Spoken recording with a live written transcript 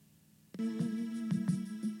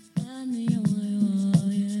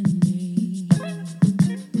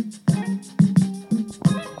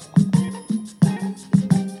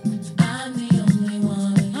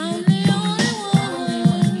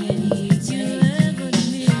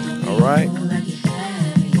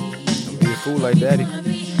Like daddy.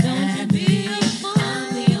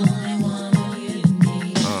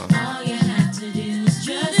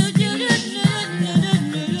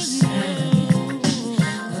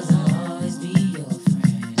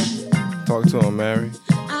 Talk to him, Mary.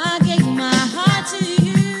 I gave my heart to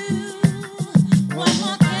you. What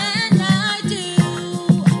more can I do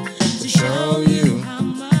to show you how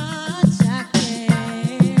much I care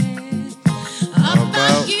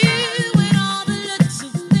about you and all the little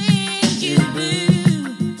things you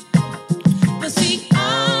do? But see,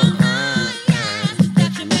 all I ask is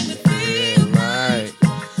that you make me feel like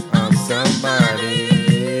I'm somebody.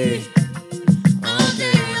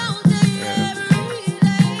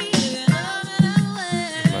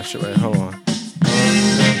 Right, hold on.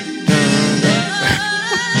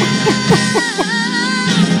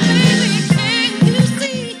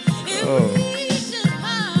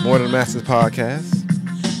 More Than the Masters podcast.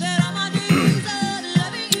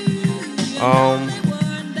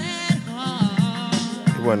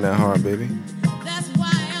 It wasn't that hard, baby.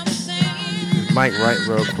 Mic right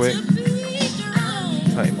real quick.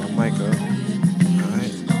 Tighten my mic up.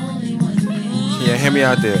 Alright. Yeah, hear me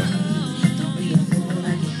out there.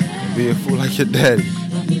 Be a fool like your daddy.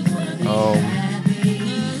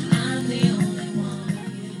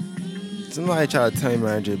 Somebody tried to tell me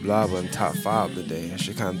Mary J. Blige wasn't top 5 today. That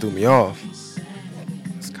shit kind of threw me off. I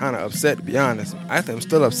was kind of upset, to be honest. I think I'm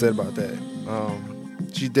still upset about that.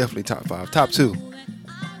 She's definitely top 5. Top 2.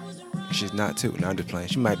 She's not 2. No, I'm just playing.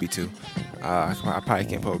 She might be 2. I probably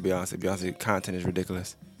can't put with Beyonce. Beyonce's content is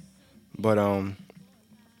ridiculous. But,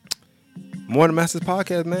 More Than Masters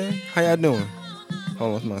podcast, man. How y'all doing?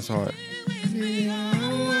 Hold on, it's hard.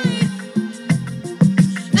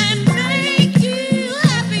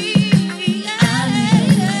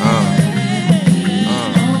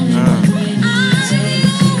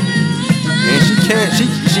 And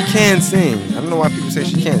she can sing. I don't know why people say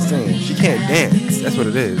she can't sing. She can't dance. That's what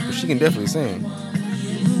it is. But she can definitely sing.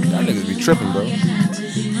 Y'all niggas be tripping, bro.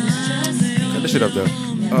 Cut this shit up, though.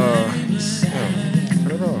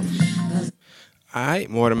 Cut it off. Alright,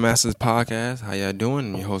 More Than Masters podcast. How y'all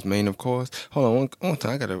doing? I'm your host, Maine, of course. Hold on, one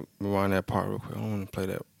time. I gotta rewind that part real quick. I want to play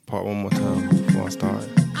that part one more time before I start.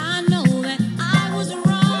 I know that I was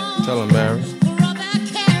wrong. Tell him, Mary. For all that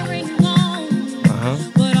carrying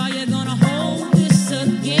on. But are you gonna hold this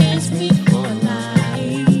against me for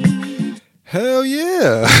life? Hell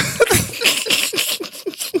yeah.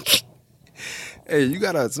 Hey, you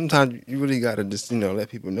gotta, sometimes you really gotta just, let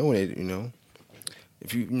people know when they,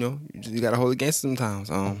 if you just gotta hold against it sometimes.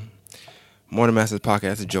 More Than Masters podcast,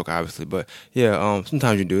 that's a joke, obviously, but yeah,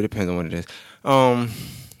 sometimes you do. It depends on what it is. More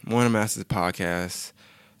Than Masters podcast.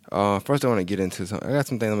 First, I want to get into something. I got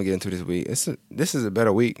some things I'm gonna get into this week. This is a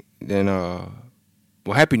better week than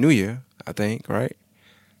Happy New Year, I think. Right?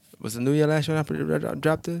 Was the New Year last year when I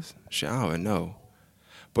dropped this? Shit, I don't even know.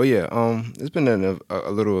 But yeah, it's been a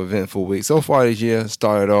little eventful week so far this year.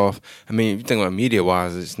 Started off. I mean, if you think about media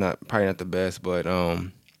wise, it's probably not the best, but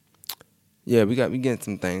yeah, we getting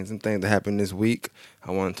some things that happened this week.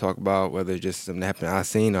 I want to talk about whether it's just something that happened I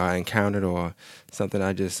seen or I encountered or something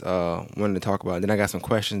I just wanted to talk about. Then I got some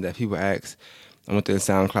questions that people asked. I went through the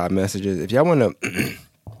SoundCloud messages. If y'all want to,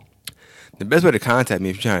 the best way to contact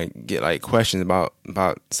me if you're trying to get like questions about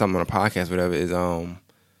something on a podcast, whatever, is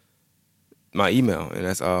my email, and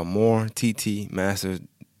that's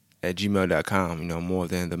morettmasters@gmail.com. More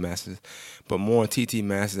than the masters, but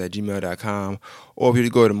morettmasters@gmail.com. Or if you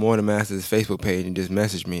go to More Than Masters Facebook page and just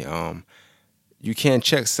message me. You can't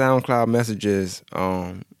check SoundCloud messages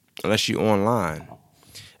unless you're online.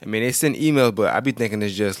 I mean, they send emails, but I be thinking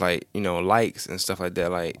it's just like likes and stuff like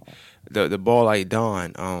that. Like the Ball Like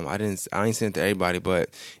Dawn. I ain't sent it to everybody, but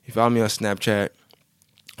if you follow me on Snapchat,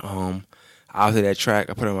 after that track,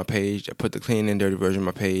 I put it on my page. I put the clean and dirty version on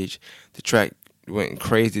my page. The track went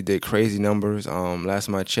crazy, did crazy numbers. Last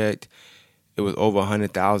time I checked, it was over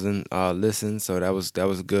 100,000 listens, so that was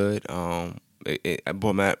good. It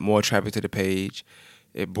brought more traffic to the page.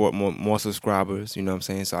 It brought more subscribers. You know what I'm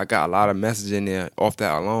saying? So I got a lot of messages in there off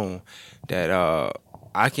that alone that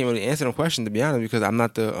I can't really answer the question, to be honest, because I'm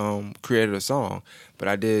not the creator of the song. But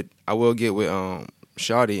I will get with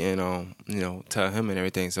Shawty and tell him and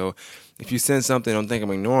everything. So if you send something, don't think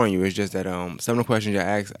I'm ignoring you. It's just that some of the questions you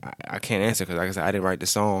ask, I can't answer because, like I said, I didn't write the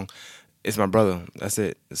song. It's my brother. That's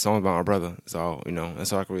it. The song's about my brother. So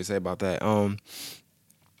that's all I can really say about that.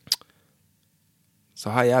 So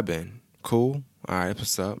how y'all been? Cool? Alright,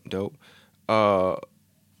 what's up? Dope. Uh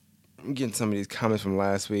I'm getting some of these comments from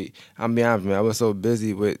last week. I'm be honest, man, I was so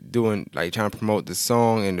busy with doing like trying to promote the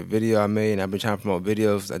song and the video I made, and I've been trying to promote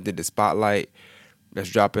videos. I did the spotlight that's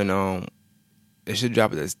dropping it should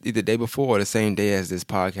drop either the day before or the same day as this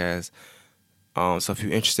podcast. So if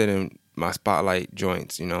you're interested in my spotlight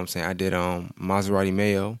joints, you know what I'm saying? I did Maserati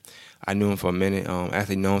Mayo. I knew him for a minute.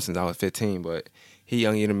 Actually known him since I was 15, but he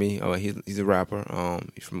younger than me. He's a rapper.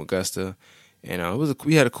 He's from Augusta. And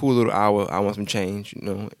we had a cool little hour. I want some change,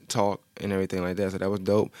 talk and everything like that. So that was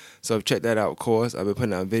dope. So check that out, of course. I've been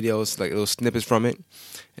putting out videos, like little snippets from it,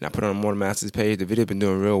 and I put it on More Masters page. The video been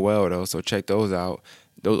doing real well though, so check those out.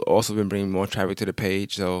 Those also been bringing more traffic to the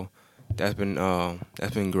page. So that's been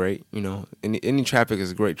great. Any traffic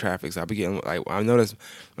is great traffic. So I be getting I notice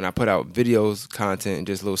when I put out videos, content, and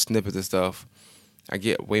just little snippets of stuff, I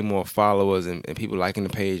get way more followers and people liking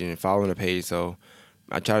the page and following the page. So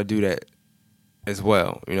I try to do that as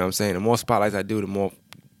well. You know what I'm saying? The more spotlights I do, the more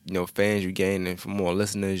fans you gain, and for more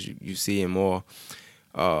listeners you see, and more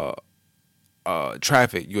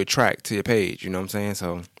traffic you attract to your page. You know what I'm saying?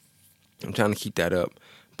 So I'm trying to keep that up.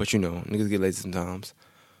 But niggas get lazy sometimes.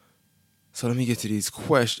 So let me get to these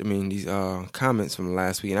comments from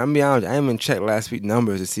last week. And I'm be honest, I didn't even check last week's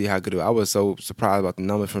numbers to see how good it was. I was so surprised about the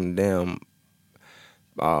numbers from the damn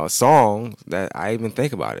song that I even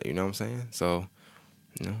think about it. You know what I'm saying? So,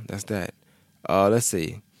 that's that. Let's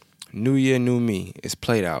see. New Year, New Me is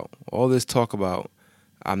played out. All this talk about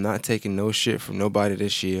I'm not taking no shit from nobody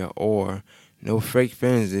this year or no fake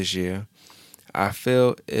friends this year. I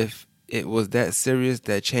feel if it was that serious,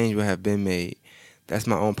 that change would have been made. That's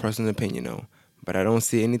my own personal opinion, though. But I don't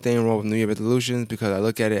see anything wrong with New Year resolutions because I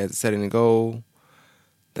look at it as setting a goal.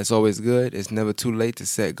 That's always good. It's never too late to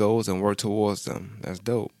set goals and work towards them. That's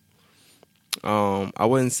dope. I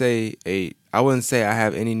wouldn't say I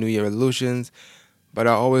have any New Year resolutions, but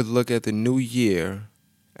I always look at the new year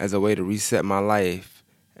as a way to reset my life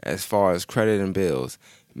as far as credit and bills,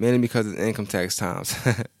 mainly because it's income tax times.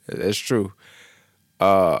 That's true.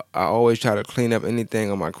 I always try to clean up anything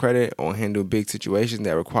on my credit or handle big situations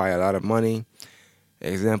that require a lot of money.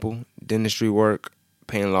 Example, dentistry work,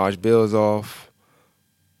 paying large bills off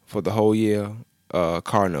for the whole year,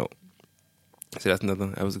 car note. So that's another.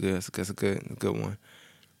 That was good. That's a good one.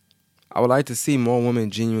 I would like to see more women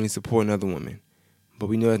genuinely supporting other women, but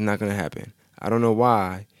we know that's not going to happen. I don't know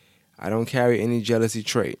why. I don't carry any jealousy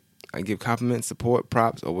trait. I give compliments, support,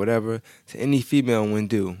 props, or whatever to any female when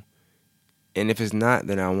due. And if it's not,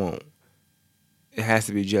 then I won't. It has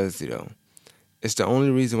to be jealousy, though. It's the only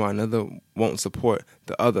reason why another won't support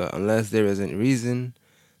the other unless there is a reason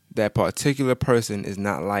that particular person is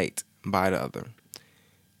not liked by the other.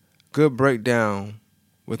 Good breakdown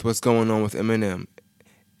with what's going on with Eminem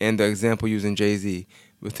and the example using Jay-Z,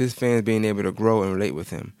 with his fans being able to grow and relate with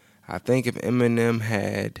him. I think if Eminem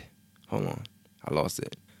had... Hold on. I lost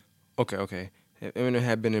it. Okay. If Eminem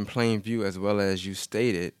had been in plain view as well as you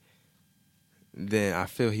stated, then I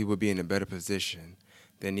feel he would be in a better position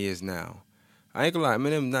than he is now. I ain't gonna lie,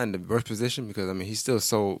 Eminem's not in the worst position because, he still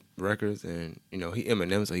sold records and, he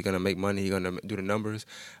Eminem, so he's gonna make money, he's gonna do the numbers.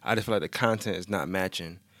 I just feel like the content is not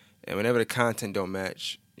matching. And whenever the content don't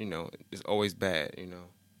match, it's always bad,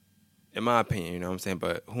 In my opinion, you know what I'm saying?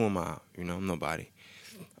 But who am I? I'm nobody.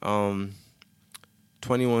 21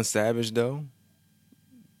 Savage, though.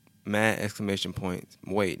 Mad exclamation points.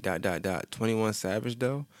 Wait, ... 21 Savage,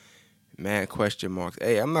 though. Mad question marks.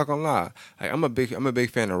 Hey, I'm not gonna lie. I'm a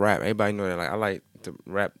big fan of rap. Everybody know that. I like the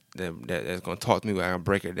rap that's gonna talk to me. I can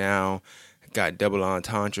break it down. Got double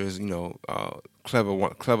entendres.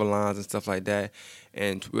 Clever lines and stuff like that.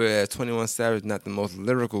 And whereas 21 Savage is not the most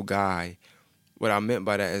lyrical guy, what I meant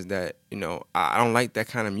by that is that I don't like that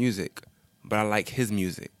kind of music, but I like his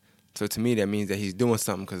music. So to me, that means that he's doing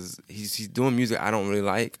something because he's doing music I don't really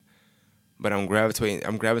like, but I'm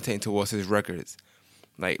gravitating towards his records.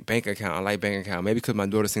 Like Bank Account, I like Bank Account. Maybe because my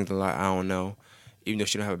daughter sings a lot, I don't know. Even though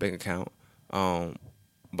she don't have a bank account,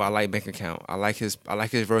 but I like Bank Account. I like his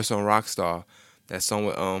verse on Rockstar, that song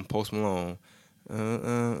with Post Malone. Like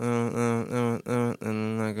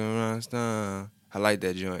a rock star. I like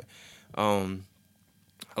that joint. I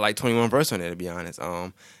like 21 verse on there, to be honest.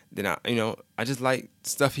 Then I just like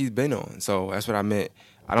stuff he's been on. So that's what I meant.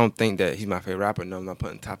 I don't think that he's my favorite rapper. No, I'm not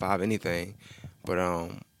putting top 5 anything. But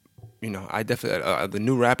I definitely the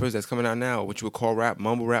new rappers that's coming out now, what you would call rap,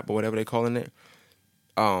 mumble rap, or whatever they calling it.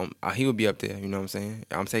 He would be up there. You know what I'm saying?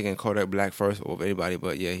 I'm taking Kodak Black first over anybody,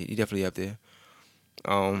 but yeah, he definitely up there.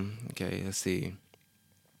 Okay, let's see.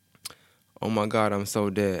 Oh my God, I'm so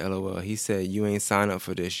dead. LOL. He said you ain't signed up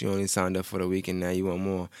for this. You only signed up for the weekend. Now you want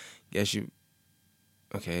more. Guess you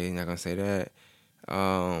Okay, not gonna say that.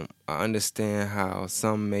 I understand how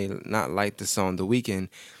some may not like the song The Weeknd,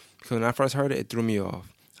 because when I first heard it, it threw me off.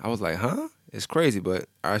 I was like, huh? It's crazy, but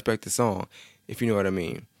I respect the song, if you know what I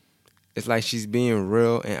mean. It's like she's being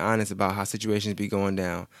real and honest about how situations be going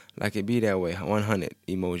down. Like it be that way. 100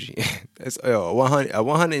 emoji. That's 100. A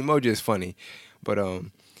 100 emoji is funny, but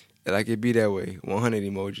like it be that way. 100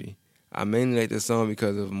 emoji. I mainly like the song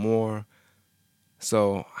because of more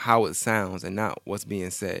so how it sounds and not what's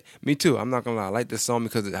being said. Me too. I'm not gonna lie. I like the song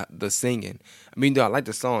because of the singing. I mean, though I like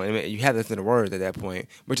the song, and you have to listen to the words at that point,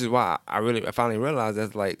 which is why I finally realized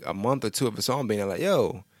that's like a month or two of a song being like,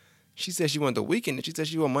 yo, she said she wanted the weekend, and she said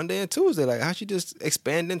she wanted Monday and Tuesday. Like, how she just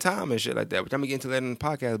expanding time and shit like that? Which I'm gonna get into later in the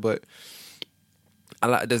podcast, but I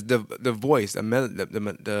like the voice, the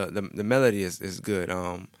melody is good.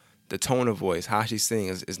 The tone of voice, how she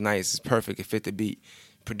sings is nice. It's perfect. It fit the beat.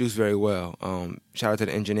 Produced very well. Shout out to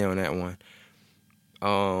the engineer on that one.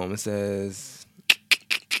 It says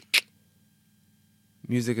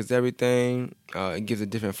music is everything. It gives a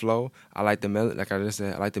different flow. I like the melody. Like I just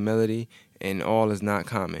said, I like the melody, and all is not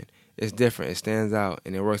common. It's different. It stands out,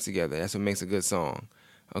 and it works together. That's what makes a good song.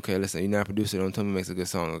 Okay, listen, you're not a producer. Don't tell me it makes a good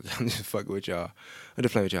song. Okay? I'm just fucking with y'all. I'm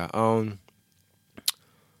just playing with y'all.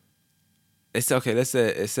 It's okay.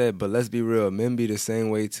 It said, but let's be real. Men be the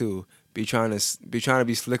same way too. Be trying to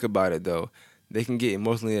be slick about it though. They can get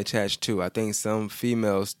emotionally attached too. I think some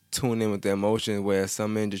females tune in with their emotions, where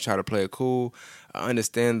some men just try to play it cool. I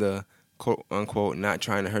understand the quote unquote not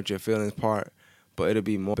trying to hurt your feelings part, but it'll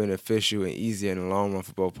be more beneficial and easier in the long run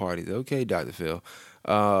for both parties. Okay, Dr. Phil.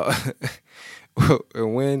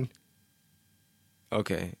 When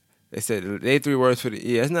okay. They said they 3 words for the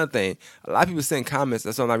yeah. That's another thing. A lot of people send comments.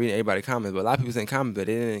 That's why I'm not reading everybody's comments. But a lot of people send comments, but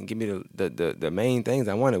they didn't give me the main things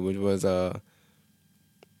I wanted, which was the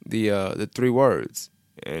 3 words.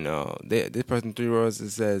 And this person 3 words,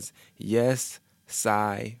 it says yes,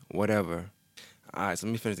 sigh, whatever. All right, so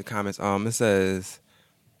let me finish the comments. It says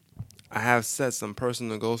I have set some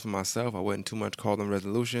personal goals for myself. I wouldn't too much call them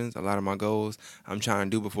resolutions. A lot of my goals I'm trying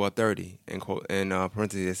to do before 30. In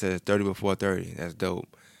parentheses, it says 30 before 30. That's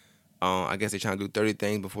dope. I guess they're trying to do 30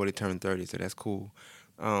 things before they turn 30, so that's cool.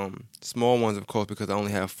 Small ones, of course, because I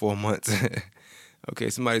only have 4 months. Okay,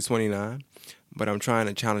 somebody's 29, but I'm trying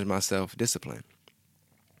to challenge myself. Discipline.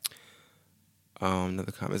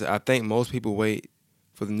 Another comment. I think most people wait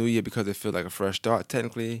for the new year because it feels like a fresh start.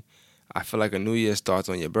 Technically, I feel like a new year starts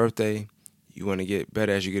on your birthday. You want to get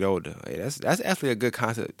better as you get older. Hey, that's actually a good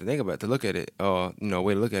concept to think about, to look at it, or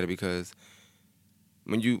way to look at it, because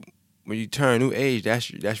when you turn a new age,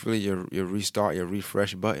 that's really your restart, your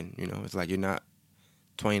refresh button. It's like you're not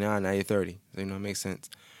 29, now you're 30. So, it makes sense.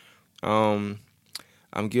 I'm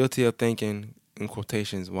guilty of thinking, in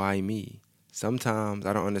quotations, why me? Sometimes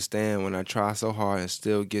I don't understand when I try so hard and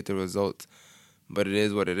still get the results, but it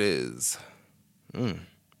is what it is. It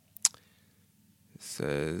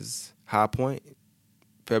says, high point,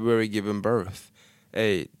 February giving birth.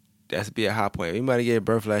 Hey, that's be a high point. If anybody gave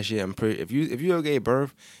birth last year, I'm pretty. If you ever gave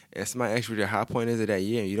birth and somebody asked you what your high point is of that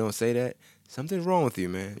year and you don't say that, something's wrong with you,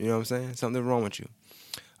 man. You know what I'm saying? Something's wrong with you.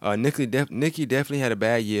 Nikki definitely had a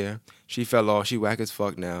bad year. She fell off. She whack as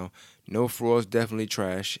fuck now. No frauds, definitely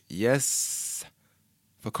trash. Yes,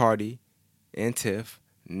 for Cardi and Tiff.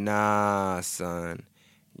 Nah, son.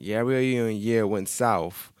 Gabrielle Union year went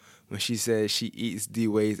south when she said she eats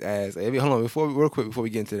D-Wade's ass. Hey, hold on, real quick before we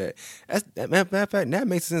get into that. Matter of fact, that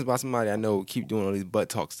makes sense about somebody I know keep doing all these butt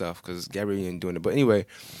talk stuff, because Gabrielle Union doing it. But anyway,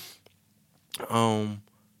 I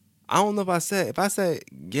don't know if I said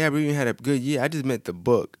Gabrielle Union had a good year. I just meant the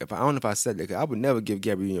book. I don't know if I said that, 'cause I would never give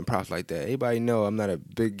Gabrielle Union props like that. Everybody know I'm not a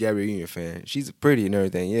big Gabrielle Union fan. She's pretty and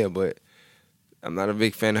everything, yeah, but I'm not a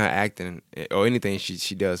big fan of her acting or anything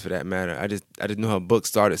she does for that matter. I just know her book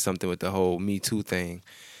started something with the whole Me Too thing,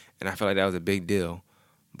 and I felt like that was a big deal.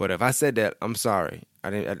 But if I said that, I'm sorry. I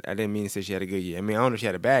didn't mean to say she had a good year. I mean, I don't know if she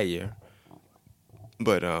had a bad year,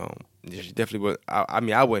 but she definitely was.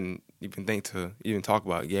 I wouldn't even think to even talk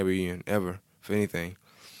about Gabrielle Union ever for anything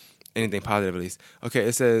positive at least. Okay,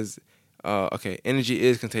 it says, okay, energy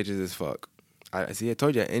is contagious as fuck. I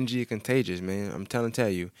told you, energy is contagious, man. I'm tell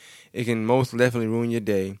you, it can most definitely ruin your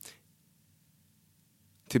day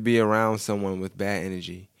to be around someone with bad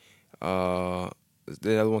energy. The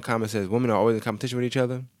other one comment says, women are always in competition with each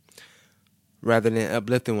other rather than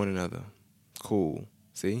uplifting one another. Cool.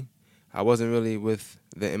 See? I wasn't really with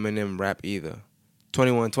the Eminem rap either.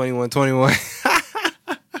 21.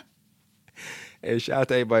 Hey, shout out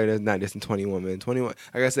to everybody that's not dissing 21, man. 21,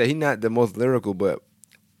 like I said, he's not the most lyrical, but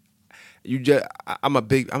I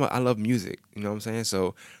love music, you know what I'm saying?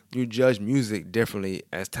 So you judge music differently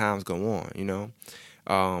as times go on,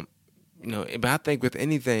 Um, but I think with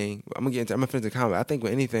anything, I'm gonna finish the comment. I think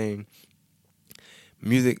with anything,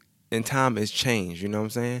 music in time has changed. You know what I'm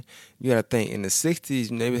saying? You gotta think in the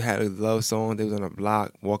 '60s, they had a love song. They was on a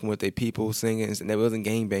block walking with their people singing, and they wasn't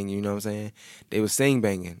gang banging. You know what I'm saying? They was sing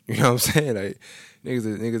banging. You know what I'm saying? Like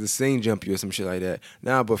niggas would sing jump you or some shit like that.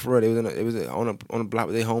 Nah, but for real, they was on a block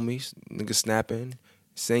with their homies, niggas snapping,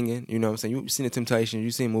 singing. You know what I'm saying? You seen the Temptations,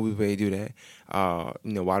 you seen movies where they do that.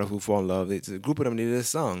 Why the Who Fall in Love? It's a group of them. They did a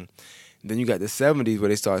song. Then you got the '70s where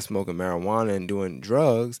they started smoking marijuana and doing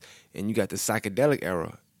drugs, and you got the psychedelic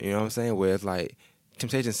era. You know what I'm saying? Where it's like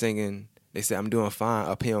Temptation singing, they said, "I'm doing fine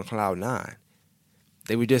up here on cloud nine."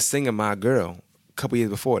 They were just singing "My Girl" a couple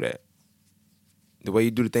years before that. The way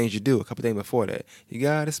you do the things you do, a couple things before that. You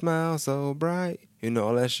got a smile so bright,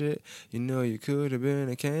 all that shit. You could have been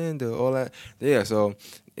a candle, all that. Yeah, so,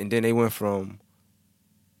 and then they went from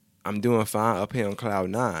 "I'm doing fine up here on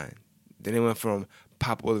cloud nine." Then they went from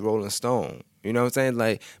 "Pop with Rolling Stone." You know what I'm saying?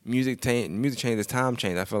 Like music changes, time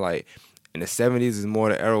change. I feel like in the '70s is more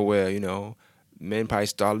the era where men probably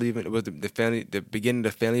start leaving. It was the family, the beginning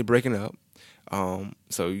of the family breaking up.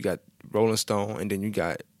 So you got Rolling Stone, and then you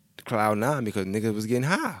got Cloud Nine because niggas was getting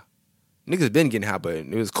high. Niggas been getting high, but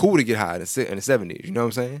it was cool to get high in the '70s. You know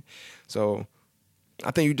what I'm saying? So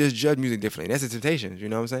I think you just judge music differently. That's the Temptations. You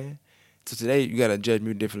know what I'm saying? So today you gotta judge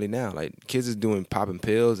music differently now. Like kids is doing popping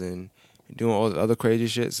pills and doing all the other crazy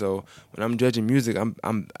shit. So when I'm judging music, I'm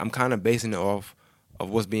kind of basing it off of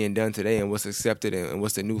what's being done today and what's accepted and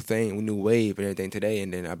what's the new thing, new wave and everything today,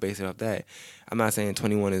 and then I base it off that. I'm not saying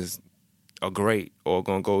 21 is a great or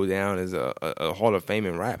gonna go down as a Hall of Fame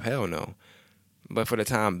in rap. Hell no. But for the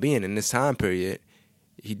time being, in this time period,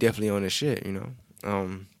 he definitely on his shit.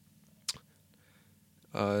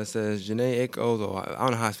 It says Janae Echoes, or I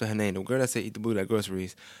don't know how to spell her name. The girl that said eat the booty like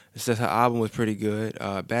groceries. It says her album was pretty good.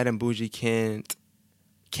 Bad and Bougie can't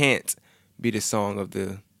be the song of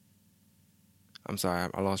the. I'm sorry,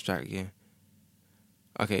 I lost track again.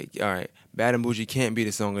 Okay, all right. Bad and Bougie can't be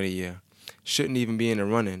the song of the year. Shouldn't even be in the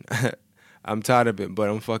running. I'm tired of it, but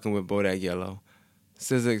I'm fucking with Bodak Yellow.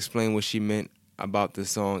 SZA explained what she meant about the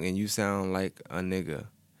song, and you sound like a nigga.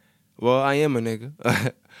 Well, I am a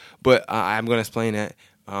nigga, but I'm gonna explain that.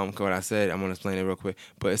 What I said, I'm gonna explain it real quick.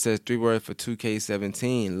 But it says 3 words for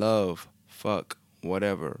 2K17: love, fuck,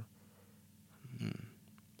 whatever.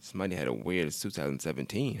 Somebody had a weird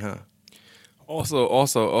 2017, huh? Also,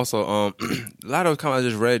 a lot of comments I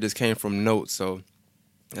just read just came from notes, so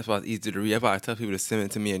that's why it's easy to read. That's why I tell people to send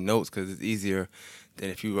it to me in notes because it's easier than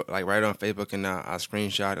if you like write it on Facebook and I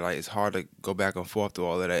screenshot it. Like it's hard to go back and forth through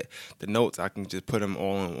all of that. The notes I can just put them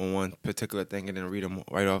all on one particular thing and then read them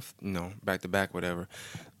right off, back to back, whatever.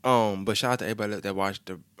 But shout out to everybody that watched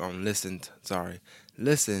the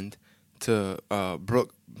listened to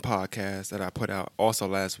Brooke podcast that I put out also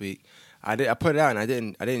last week. I put it out and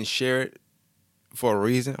I didn't share it for a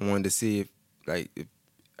reason. I wanted to see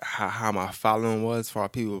how my following was for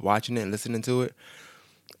people watching it and listening to it.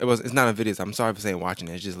 It's not a video. So I'm sorry for saying watching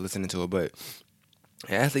it. It's just listening to it. But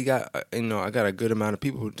I actually got I got a good amount of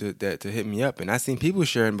people to hit me up, and I seen people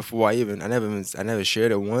sharing before I never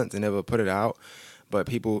shared it once. I never put it out. But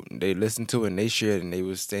people, they listened to it and they shared, and they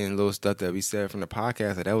was saying little stuff that we said from the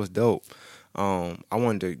podcast. That was dope. I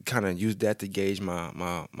wanted to kind of use that to gauge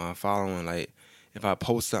my following. Like if I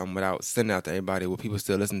post something without sending it out to everybody, will people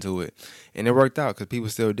still listen to it? And it worked out because people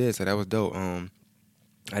still did. So that was dope. I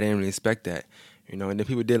didn't really expect that. And then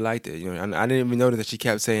people did like it. I didn't even notice that she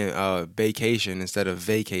kept saying vacation instead of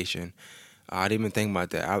vacation. I didn't even think about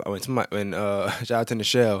that. I went to shout out to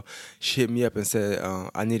Michelle. She hit me up and said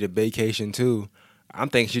I need a vacation too. I'm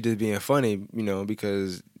thinking she just being funny,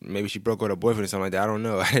 because maybe she broke with her boyfriend or something like that. I don't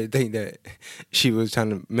know. I didn't think that she was trying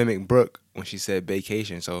to mimic Brooke when she said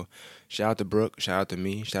vacation. So shout out to Brooke. Shout out to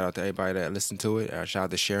me. Shout out to everybody that listened to it. Shout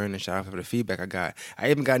out to Sharon and shout out for the feedback I got.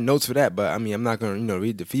 I even got notes for that, but I mean, I'm not going to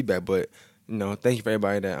read the feedback, but thank you for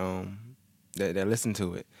everybody that listened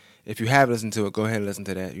to it. If you have listened to it, go ahead and listen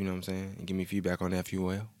to that, you know what I'm saying? And give me feedback on that if you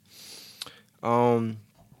will.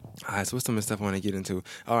 All right, so what's some of the stuff I want to get into?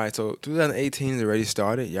 All right, so 2018 has already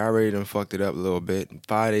started. Y'all already done fucked it up a little bit.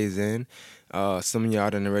 5 days in, some of y'all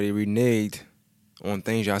done already reneged on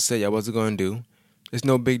things y'all said y'all wasn't going to do. It's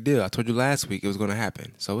no big deal. I told you last week it was going to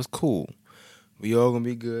happen, so it's cool. We all going to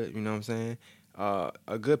be good, you know what I'm saying?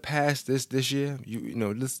 A good pass this year.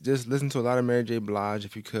 Just listen to a lot of Mary J. Blige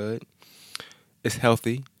if you could. It's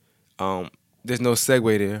healthy. There's no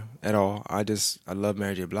segue there at all. I love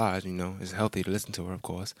Mary J. Blige. It's healthy to listen to her, of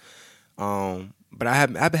course. But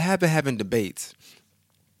I've been having debates,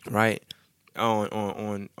 right,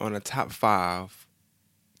 on a top 5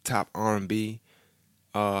 top R&B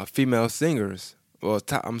female singers I'm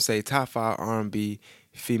gonna say top 5 R&B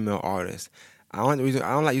female artists. I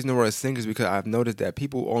don't like using the word singers because I've noticed that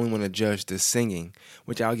people only want to judge the singing,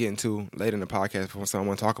 which I'll get into later in the podcast for something I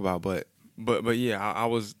want to talk about. But yeah,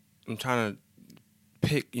 I'm trying to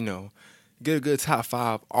pick, get a good top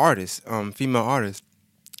 5 artists, female artists.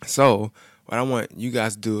 So what I want you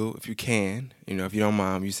guys to do, if you can, if you don't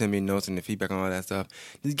mind, you send me notes and the feedback and all that stuff.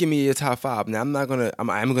 Just give me your top 5. Now I'm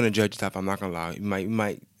gonna judge your top 5. I'm not gonna lie. You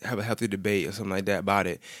might have a healthy debate or something like that about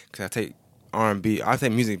it because I take R&B. I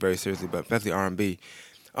take music very seriously, but especially R&B.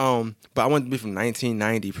 But I want it to be from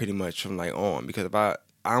 1990 pretty much from like on because if I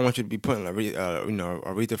don't want you to be putting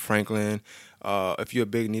Aretha Franklin. If you're a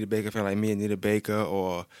big Anita Baker fan like me, Anita Baker,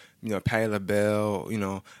 or Patti LaBelle,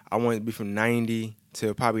 I want it to be from 90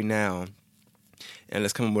 to probably now, and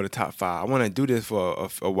let's come up with a top 5. I want to do this for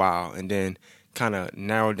a while and then kind of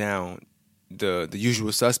narrow down the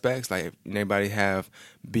usual suspects. Like if anybody have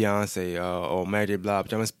Beyonce or Mary J. Blige,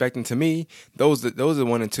 which I'm expecting. To me, those are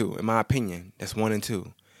 1 and 2 in my opinion. That's 1 and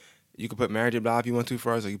 2. You can put Mary J. Blige if you want to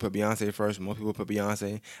first, or you put Beyonce first. Most people put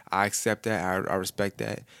Beyonce. I accept that. I respect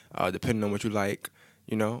that. Depending on what you like,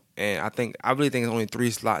 And I really think there's only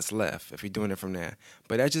 3 slots left if you're doing it from there.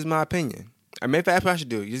 But that's just my opinion. I mean, if that's what I should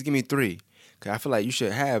do, just give me 3. Because I feel like you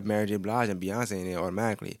should have Mary J. Blige and Beyonce in there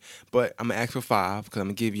automatically. But I'm going to ask for 5 because I'm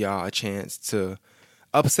going to give y'all a chance to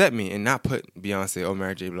upset me and not put Beyonce or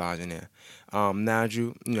Mary J. Blige in there. Now,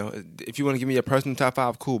 Drew, if you want to give me a personal top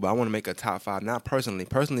 5, cool. But I want to make a top 5, not personally.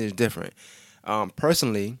 Personally is different.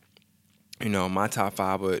 Personally, my top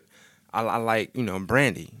 5, but I like,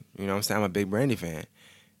 Brandy. You know what I'm saying? I'm a big Brandy fan.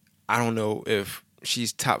 I don't know if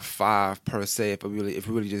she's top 5 per se. If we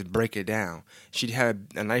really just break it down, she had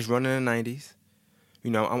a nice run in the '90s.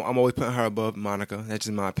 I'm always putting her above Monica. That's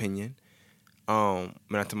just my opinion. When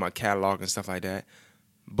I talk about catalog and stuff like that,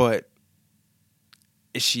 but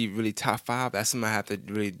is she really top 5? That's something I have to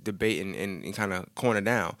really debate and kind of corner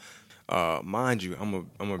down. Mind you,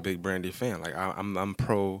 I'm a big Brandy fan. Like I'm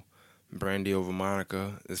pro Brandy over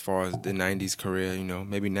Monica as far as the '90s career.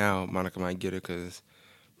 Maybe now Monica might get it because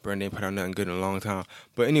Brandy ain't put out nothing good in a long time.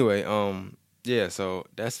 But anyway, yeah. So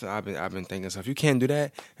that's what I've been thinking. So if you can't do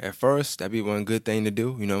that at first, that'd be one good thing to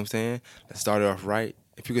do. You know what I'm saying? Let's start it off right.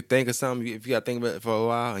 If you could think of something, if you got to think about it for a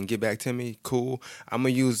while and get back to me, cool. I'm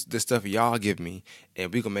going to use the stuff y'all give me,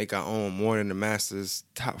 and we can make our own More Than the Masters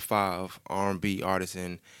top 5 R&B artists,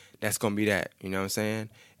 and that's going to be that. You know what I'm saying?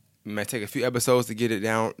 It might take a few episodes to get it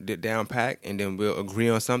down packed, and then we'll agree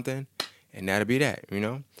on something, and that'll be that,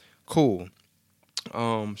 Cool.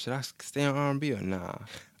 Should I stay on R&B or nah?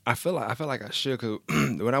 I feel like I should, because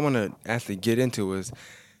what I want to actually get into is,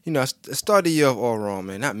 I started the year off all wrong,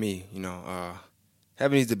 man. Not me,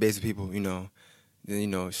 having these debates with people, then,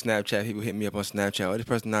 Snapchat, people hit me up on Snapchat, this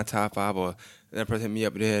person not top 5, or that person hit me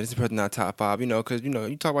up there, this person not top 5, because,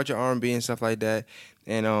 you talk about your R&B and stuff like that,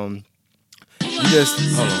 and, you just,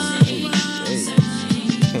 hold on, hey,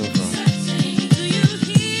 came from,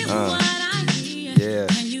 yeah,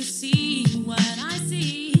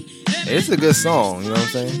 it's a good song, you know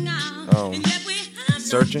what I'm saying,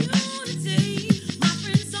 Searching.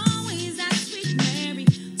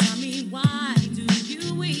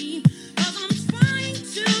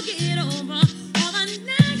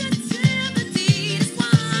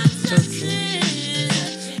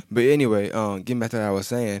 But anyway, getting back to what I was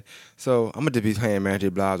saying, so I'm gonna be playing Mary J.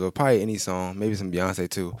 Blige or probably any song, maybe some Beyonce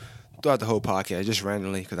too, throughout the whole podcast, just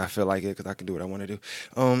randomly because I feel like it, because I can do what I want to do.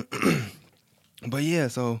 But yeah,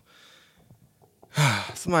 so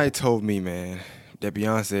somebody told me, man, that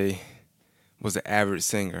Beyonce was an average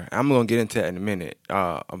singer. I'm gonna get into that in a minute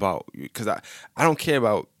about, because I don't care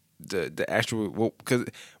about the actual, because.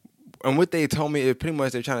 And what they told me, pretty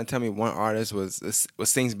much they're trying to tell me one artist was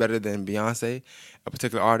sings better than Beyonce, a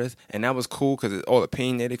particular artist, and that was cool because it's all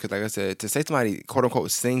opinionated. Because like I said, to say somebody quote unquote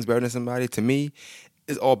sings better than somebody, to me,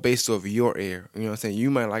 is all based off your ear. You know what I'm saying? You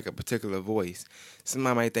might like a particular voice.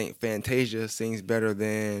 Somebody might think Fantasia sings better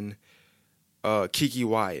than Keke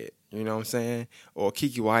Wyatt. You know what I'm saying? Or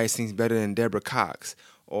Keke Wyatt sings better than Deborah Cox.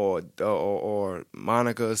 Or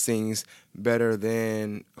Monica sings better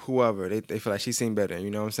than whoever. They feel like she sings better. You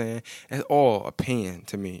know what I'm saying? It's all opinion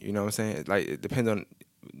to me. You know what I'm saying? Like, it depends on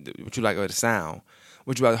what you like of the sound,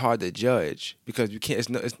 which is hard to judge because you can't.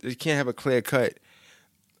 You can't have a clear cut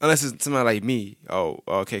unless it's somebody like me. Oh,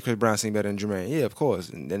 okay, Chris Brown sings better than Jermaine. Yeah, of course,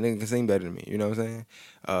 and then they can sing better than me. You know what I'm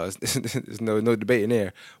saying? There's no debate in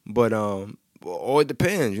there. But or it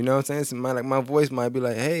depends, you know what I'm saying? Somebody like my voice might be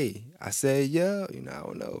like, hey, I said yeah, I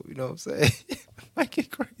don't know, you know what I'm saying? Might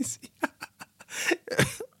get crazy.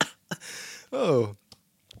 Oh,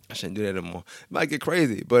 I shouldn't do that anymore. Might get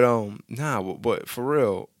crazy, but nah, but for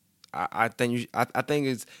real, I think I think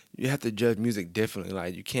it's you have to judge music differently.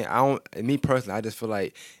 Like you can't. I don't. Me personally, I just feel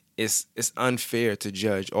like it's unfair to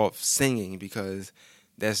judge off singing because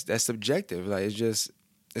that's subjective. Like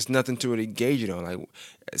it's nothing to really gauge it on. Like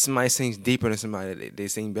somebody sings deeper than somebody. They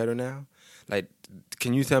sing better now. Like,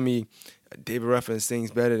 can you tell me David Ruffin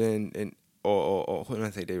sings better than or who did I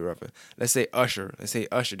say David Ruffin? Let's say Usher. Let's say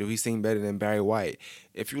Usher. Do he sing better than Barry White?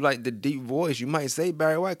 If you like the deep voice, you might say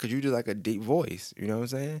Barry White because you just like a deep voice. You know what I'm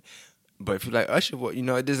saying? But if you like Usher,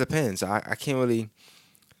 it just depends. So I can't really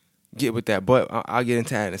get with that. But I'll get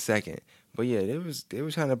into that in a second. But yeah, they was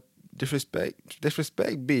trying to disrespect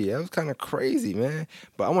B. That was kind of crazy, man.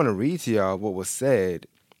 But I want to read to y'all what was said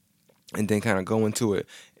and then kind of go into it.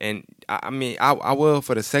 And I mean, I will,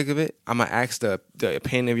 for the sake of it, I'm gonna ask the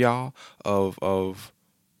opinion of y'all of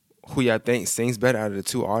who y'all think sings better out of the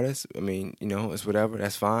two artists. I mean, it's whatever,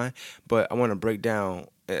 that's fine. But I want to break down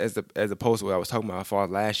as opposed to what I was talking about as far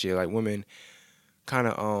as last year, like women kind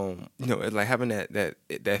of it's like having that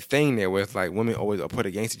thing there where it's like women always are put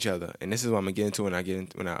against each other, and this is what I'm gonna get into and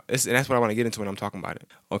that's what I want to get into when I'm talking about it.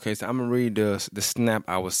 Okay, so I'm gonna read the snap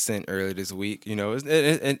I was sent earlier this week.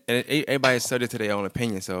 Everybody's subject to their own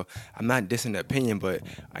opinion, so I'm not dissing the opinion, but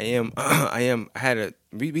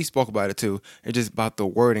we spoke about it too. It's just about the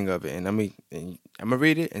wording of it, and I'm gonna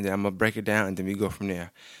read it and then I'm gonna break it down and then we go from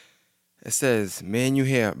there. It says, "Man, you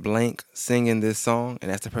hear blank singing this song,"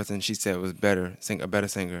 and that's the person she said was a better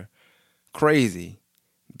singer. Crazy.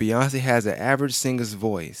 Beyonce has an average singer's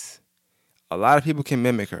voice. A lot of people can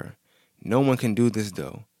mimic her. No one can do this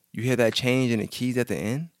though. You hear that change in the keys at the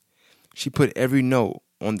end? She put every note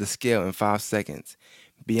on the scale in 5 seconds.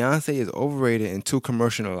 Beyonce is overrated and too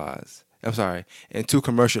commercialized.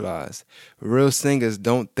 Real singers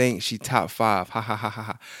don't think she top 5. Ha ha ha ha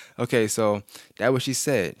ha. Okay, so that's what she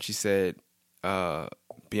said. She said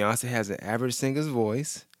Beyonce has an average singer's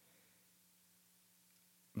voice.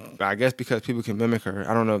 I guess because people can mimic her.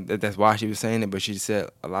 I don't know if that's why she was saying it, but she said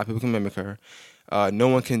a lot of people can mimic her. No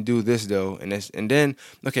one can do this though. And then,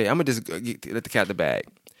 okay, I'm gonna just let the cat out the bag.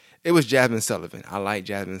 It was Jasmine Sullivan. I like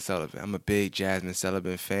Jasmine Sullivan. I'm a big Jasmine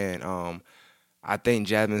Sullivan fan. I think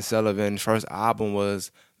Jasmine Sullivan's first album was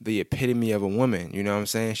the epitome of a woman. You know what I'm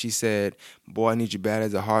saying? She said, "Boy, I need you bad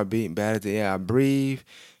as a heartbeat, bad as the air I breathe."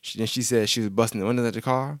 Then she said she was busting the windows of the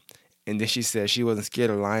car. And then she said she wasn't scared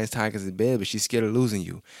of lions, tigers, and bears, but she's scared of losing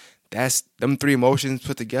you. That's them three emotions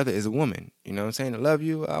put together is a woman. You know what I'm saying? I love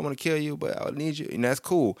you, I want to kill you, but I need you. And that's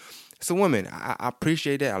cool. It's a woman. I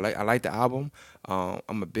appreciate that. I like the album.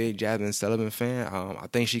 I'm a big Jasmine Sullivan fan. I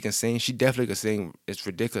think she can sing. She definitely can sing. It's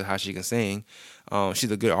ridiculous how she can sing. She's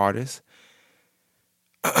a good artist.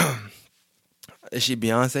 Is she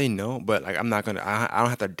Beyonce? No, but like I'm not gonna. I don't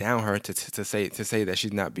have to down her to say that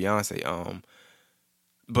she's not Beyonce.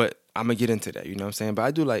 But I'm gonna get into that. You know what I'm saying? But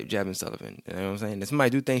I do like Jasmine Sullivan. You know what I'm saying? If somebody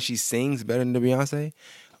do think she sings better than the Beyonce,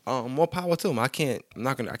 more power to them. I can't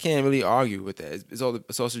really argue with that. It's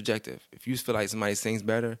all subjective. If you feel like somebody sings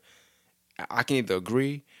better, I can either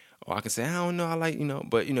agree or I can say I don't know. I like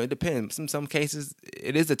but it depends. Some cases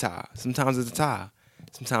it is a tie. Sometimes it's a tie.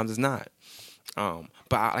 Sometimes it's not.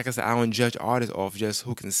 But like I said, I don't judge artists off just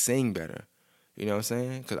who can sing better. You know what I'm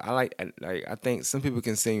saying? Because I think some people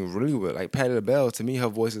can sing really well. Like Patti LaBelle, to me, her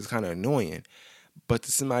voice is kind of annoying. But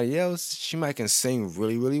to somebody else, she might can sing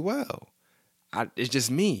really, really well. It's just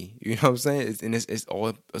me. You know what I'm saying? It's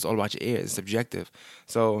all about your ears. It's subjective.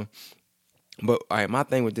 So, but all right, my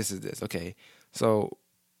thing with this is this. Okay, so,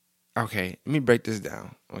 let me break this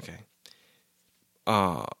down. Okay.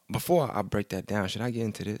 Before I break that down, should I get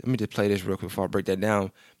into this? Let me just play this real quick before I break that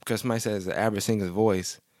down. Because somebody says the average singer's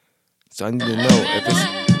voice. So I need to know if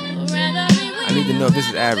this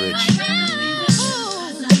is average.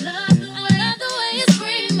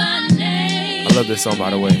 I love this song, by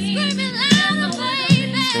the way.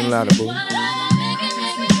 Sing louder, boo.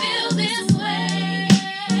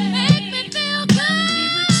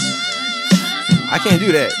 I can't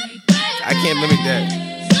do that. I can't mimic that.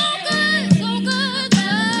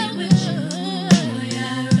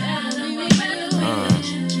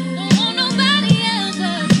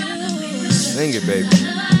 Sing it, baby.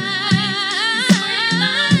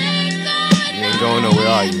 You ain't going nowhere,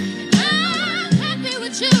 are you?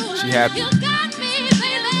 She happy.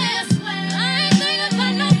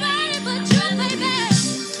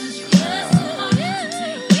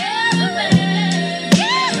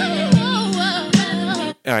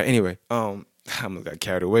 All right, anyway, I almost got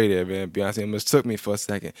carried away there, man. Beyonce almost took me for a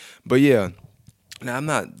second. But yeah, now I'm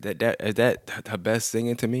not is that her best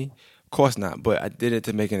singing to me? Of course not, but I did it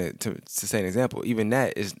to say an example. Even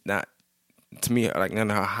that is not to me like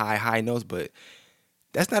none of her high notes, but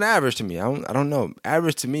That's not average to me. I don't know.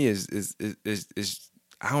 Average to me is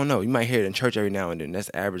I don't know. You might hear it in church every now and then.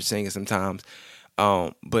 That's average singing sometimes.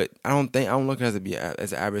 But I don't look at it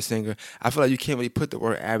as an average singer. I feel like you can't really put the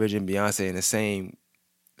word average and Beyonce in the same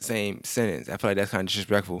sentence. I feel like that's kind of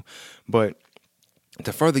disrespectful. But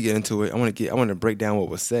to further get into it, I want to break down what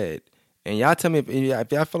was said. And y'all tell me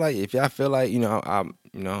if y'all feel like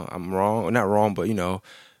I'm wrong or not wrong, but you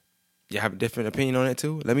have a different opinion on it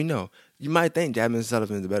too. Let me know. You might think Jasmine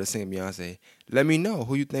Sullivan is a better singer than Beyonce. Let me know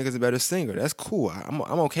who you think is a better singer. That's cool. I'm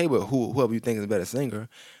okay with whoever you think is a better singer.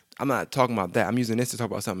 I'm not talking about that. I'm using this to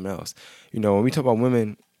talk about something else. When we talk about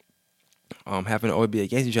women having to always be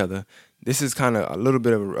against each other, this is kind of a little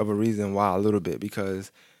bit of a reason why, a little bit,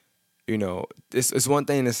 because it's one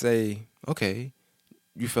thing to say, okay,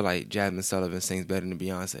 you feel like Jasmine Sullivan sings better than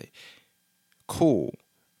Beyonce. Cool.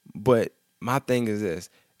 But my thing is this.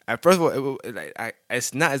 First of all,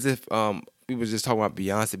 it's not as if we was just talking about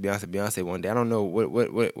Beyonce one day. I don't know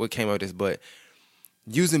what came out of this, but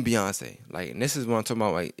using Beyonce, and this is what I'm talking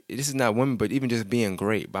about. This is not women, but even just being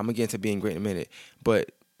great. But I'm gonna get into being great in a minute.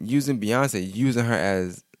 But using Beyonce, using her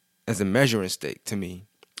as a measuring stick to me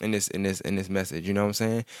in this message. You know what I'm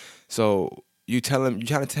saying? So you trying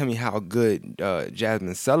to tell me how good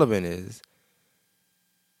Jasmine Sullivan is.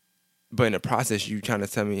 But in the process, you trying to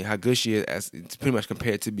tell me how good she is as it's pretty much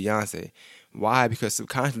compared to Beyonce. Why? Because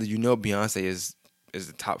subconsciously, Beyonce is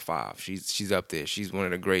the top 5. She's up there. She's one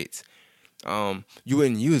of the greats. You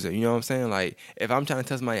wouldn't use her. You know what I'm saying? Like, if I'm trying to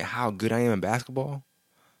tell somebody how good I am in basketball,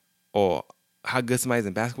 or how good somebody's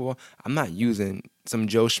in basketball, I'm not using some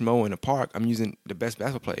Joe Schmo in the park. I'm using the best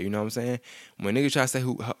basketball player. You know what I'm saying? When niggas try to say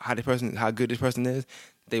how good this person is,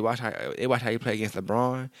 they watch how he play against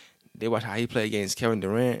LeBron. They watch how he play against Kevin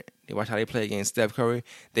Durant. They watch how they play against Steph Curry.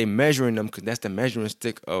 They measuring them because that's the measuring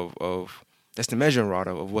stick of that's the measuring rod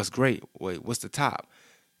of what's great. What's the top?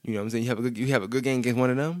 You know what I'm saying? You have a good game against one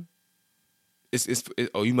of them.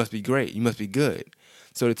 Oh, you must be great. You must be good.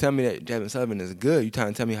 So to tell me that Jasmine Sullivan is good, you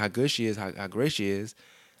trying to tell me how good she is, how great she is.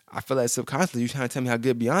 I feel like subconsciously you trying to tell me how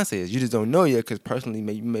good Beyonce is. You just don't know yet because personally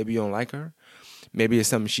maybe you don't like her. Maybe it's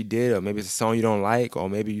something she did, or maybe it's a song you don't like, or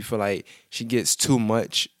maybe you feel like she gets too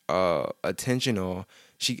much attention, or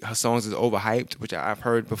her songs is overhyped, which I've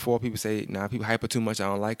heard before. People say, nah, people hype her too much, I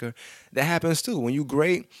don't like her. That happens too. When you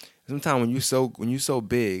great, sometimes when you so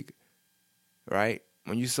big, right?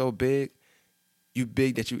 When you so big, you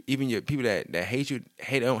big that even your people that hate you,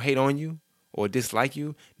 hate on you or dislike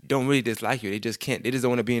you, don't really dislike you. They just can't. They just don't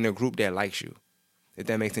want to be in a group that likes you. If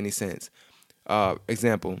that makes any sense.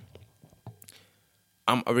 Example.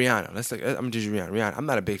 I'm Rihanna. I'm just Rihanna. Rihanna. I'm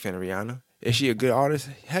not a big fan of Rihanna. Is she a good artist?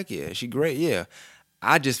 Heck yeah. Is she great? Yeah.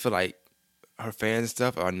 I just feel like her fans and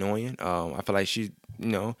stuff are annoying. I feel like she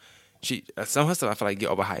some of her stuff I feel like get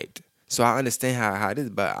overhyped. So I understand how it is,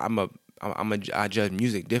 but I judge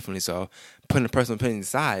music differently. So putting a personal opinion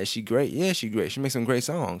aside, is she great? Yeah, she's great. She makes some great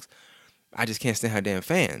songs. I just can't stand her damn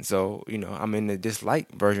fans. So, I'm in the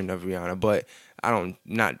dislike version of Rihanna, but I don't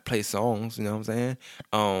not play songs, you know what I'm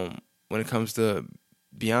saying? When it comes to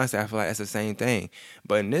Beyonce, I feel like that's the same thing.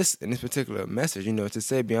 But in this particular message, to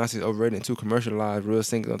say Beyonce is overrated and too commercialized, real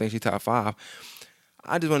singers don't think she's top 5.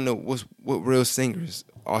 I just want to know what real singers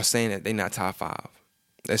are saying that they're not top 5.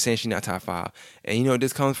 They're saying she's not top 5. And you know what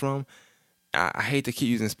this comes from? I hate to keep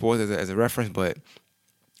using sports as a reference, but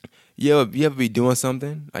you ever be doing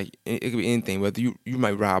something, like it could be anything, whether you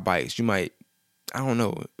might ride bikes, you might, I don't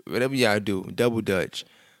know, whatever y'all do, double dutch,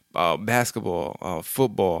 basketball,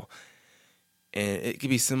 football, and it could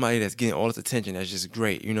be somebody that's getting all this attention that's just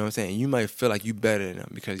great, you know what I'm saying? You might feel like you better than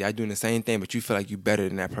them because y'all doing the same thing, but you feel like you better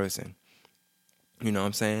than that person. You know what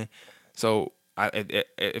I'm saying? So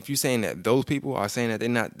if you're saying that those people are saying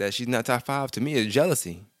that she's not top 5, to me it's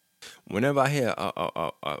jealousy. Whenever I hear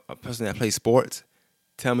a person that plays sports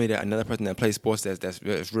tell me that another person that plays sports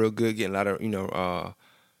that's real good, getting a lot of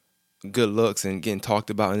good looks and getting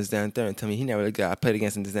talked about in this, that, and third, and tell me he never got played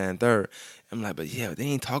against in this, that, and third, I'm like, but yeah, they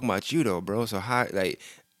ain't talking about you though, bro. So how, like,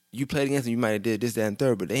 you played against him, you might have did this, that, and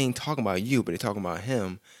third, but they ain't talking about you, but they talking about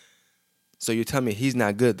him. So you're telling me he's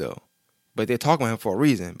not good though. But they're talking about him for a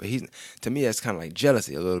reason. But to me, that's kind of like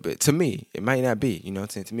jealousy a little bit. To me, it might not be. You know what I'm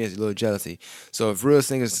saying? To me, it's a little jealousy. So if real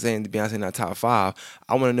singers saying Beyonce not top 5,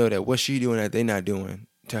 I want to know that what she doing that they not doing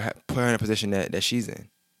to put her in a position that she's in.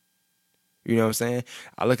 You know what I'm saying?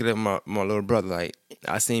 I look at my little brother. Like,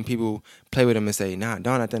 I seen people play with him and say, nah,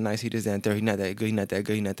 Don not that nice. He just that and third. He not that good. He not that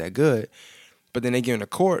good. He not that good. But then they get in the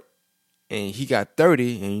court and he got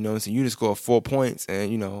 30, and so you just scored 4 points,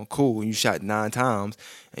 and cool, you shot 9 times,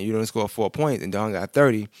 and you don't score 4 points, and Don got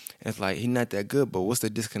 30. And it's like he's not that good, but what's the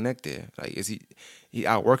disconnect there? Like, is he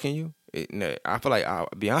outworking you? I feel like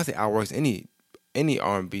Beyonce outworks any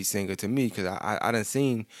R&B singer to me, because I done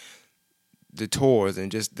seen the tours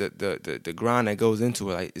and just the grind that goes into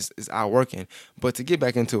it. Like, it's outworking. But to get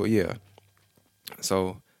back into it, yeah.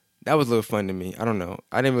 So that was a little fun to me. I don't know.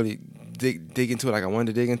 I didn't really dig into it like I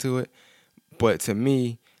wanted to dig into it. But to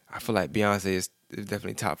me, I feel like Beyonce is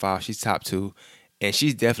definitely top 5. She's top 2. And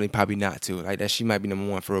she's definitely probably not 2. Like, that she might be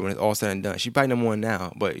number 1 for real when it's all said and done. She's probably number 1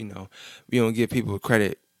 now. But, we don't give people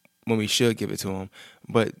credit when we should give it to them.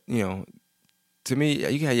 But, to me,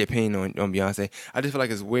 you can have your opinion on Beyonce. I just feel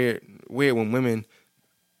like it's weird when women,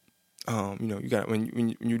 you got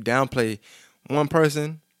when you downplay one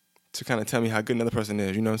person to kind of tell me how good another person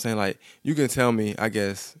is. You know what I'm saying? Like, you can tell me, I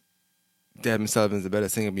guess, Jasmine Sullivan's a better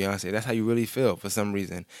singer than Beyonce. That's how you really feel for some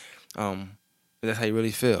reason. That's how you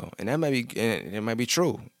really feel, and that might be, and it might be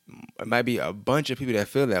true. It might be a bunch of people that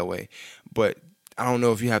feel that way, but I don't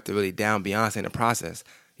know if you have to really down Beyonce in the process.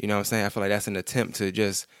 You know what I'm saying? I feel like that's an attempt to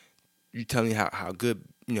just, you tell me how good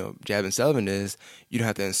Jasmine Sullivan is. You don't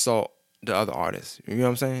have to insult the other artists. You know what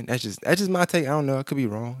I'm saying? That's just my take. I don't know. I could be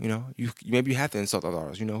wrong. You maybe you have to insult other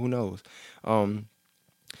artists. Who knows?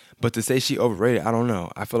 But to say she overrated, I don't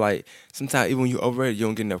know. I feel like sometimes even when you overrated, you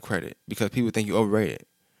don't get enough credit because people think you overrated.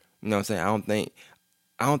 You know what I'm saying?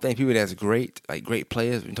 I don't think people that's great, like great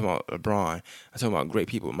players. We're talking about LeBron. I'm talking about great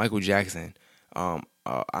people. Michael Jackson. I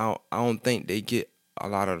don't think they get a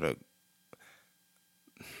lot of the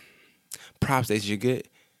props they should get,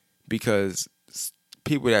 because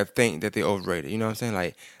people that think that they're overrated. You know what I'm saying?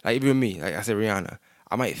 Like even me, like I said, Rihanna.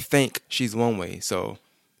 I might think she's one way, so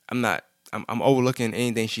I'm overlooking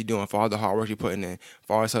anything she's doing for all the hard work she's putting in, as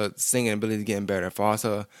far as her singing ability getting better, as far as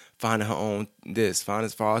her finding her own as far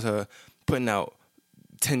as her putting out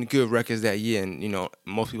 10 good records that year, and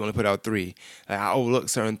most people only put out 3. Like, I overlook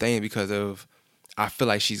certain things because of, I feel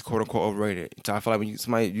like she's quote unquote overrated. So I feel like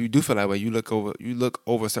when you do feel that way, you look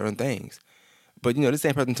over certain things. But this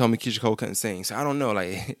same person told me Keisha Cole couldn't sing, so I don't know.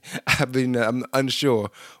 Like, I'm unsure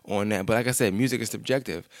on that. But like I said, music is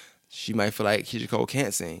subjective. She might feel like Keisha Cole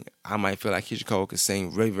can't sing. I might feel like Keisha Cole can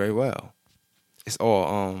sing very, very well. It's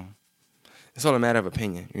all a matter of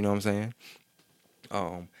opinion. You know what I'm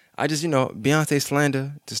saying? I just Beyonce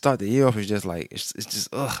slander to start the year off is just like it's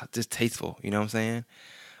just distasteful. You know what I'm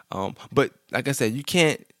saying? But like I said, you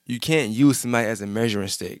can't use somebody as a measuring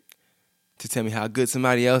stick to tell me how good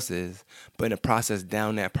somebody else is, but in the process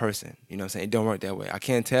down that person. You know what I'm saying? It don't work that way. I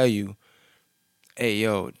can't tell you, hey,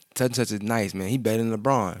 yo, such and such is nice, man. He better than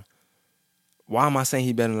LeBron. Why am I saying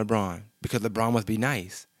he better than LeBron? Because LeBron must be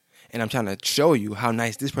nice. And I'm trying to show you how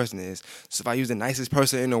nice this person is. So if I use the nicest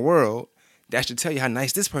person in the world, that should tell you how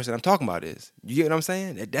nice this person I'm talking about is. You get what I'm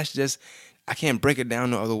saying? That's just, I can't break it down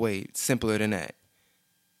no other way. It's simpler than that.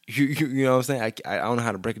 You know what I'm saying? I don't know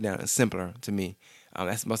how to break it down. It's simpler to me.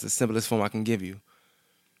 That's the simplest form I can give you.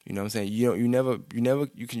 You know what I'm saying?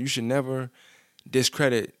 You should never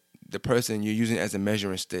discredit the person you're using as a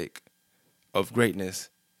measuring stick of greatness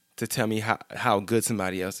to tell me how good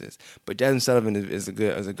somebody else is. But Jasmine Sullivan is a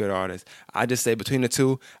good artist. I just say between the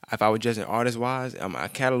two, if I were judging artist wise,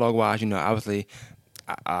 catalog wise, obviously,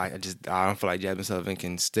 I don't feel like Jasmine Sullivan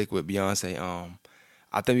can stick with Beyonce.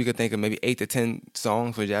 I think we could think of maybe 8 to 10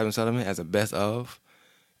 songs for Jasmine Sullivan as a best of.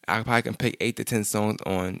 I probably can pick 8 to 10 songs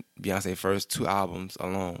on Beyonce's first 2 albums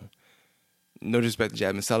alone. No disrespect to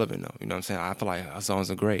Jasmine Sullivan, though. You know what I'm saying? I feel like her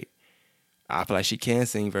songs are great. I feel like she can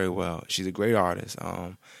sing very well. She's a great artist.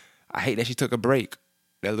 I hate that she took a break.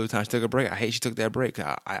 That little time she took a break, I hate she took that break.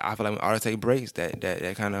 I feel like when artists take breaks,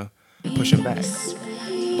 that kind of push them back. But,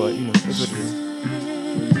 it's what it is.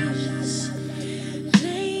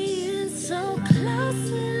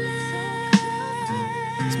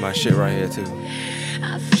 It's my shit right here, too.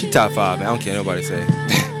 She top 5, man. I don't care what nobody say.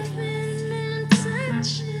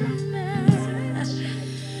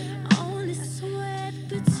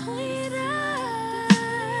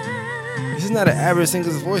 This is not an average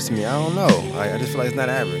singer's voice to me. I don't know. I just feel like it's not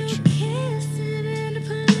average.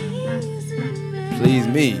 Please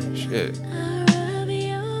me. Shit.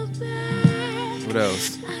 What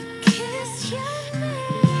else?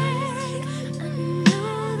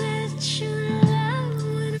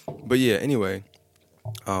 But yeah, anyway.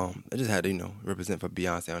 I just had to, represent for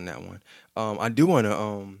Beyonce on that one. I do want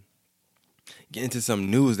to get into some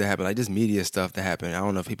news that happened, like just media stuff that happened. I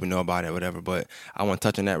don't know if people know about it or whatever, but I want to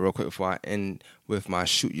touch on that real quick before I end with my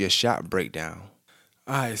shoot your shot breakdown.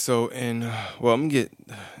 All right, so I'm gonna get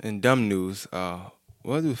in dumb news.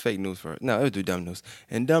 We'll do fake news first. No, let's do dumb news.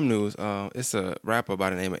 And dumb news, it's a rapper by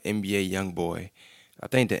the name of NBA YoungBoy. I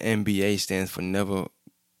think the NBA stands for never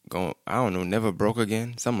going. I don't know, never broke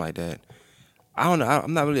again, something like that. I don't know.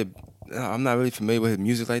 I'm not really familiar with his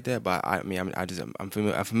music like that. But I'm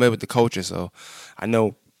familiar with the culture, so I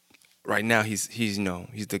know right now he's he's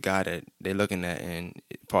the guy that they're looking at and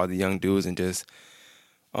part of the young dudes and just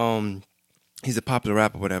um he's a popular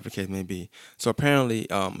rapper, whatever the case may be. So apparently,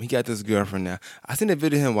 he got this girlfriend now. I seen a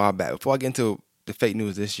video of him a while back. Before I get into the fake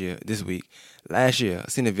news this week, last year, I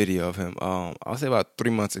seen a video of him. I'll say about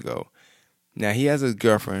 3 months ago. Now he has a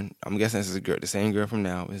girlfriend. I'm guessing this is the same girl from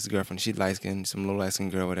now. His girlfriend, she's light skinned, some little light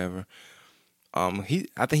skinned girl, whatever. I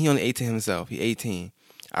think he only 18 himself. He 18.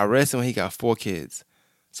 I read somewhere he got 4 kids.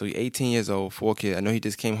 So he 18 years old, 4 kids. I know he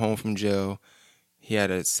just came home from jail. He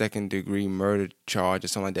had a second-degree murder charge or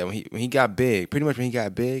something like that. When he got big, pretty much when he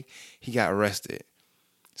got big, he got arrested.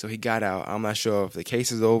 So he got out. I'm not sure if the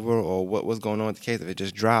case is over or what was going on with the case. If it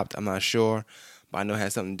just dropped, I'm not sure. But I know it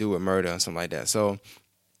had something to do with murder or something like that. So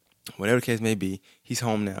whatever the case may be, he's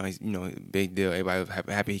home now. He's big deal. Everybody was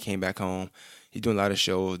happy he came back home. He's doing a lot of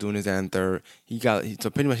shows, doing his and third. So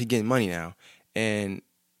pretty much he's getting money now. And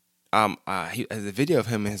he has a video of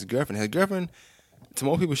him and his girlfriend. His girlfriend, to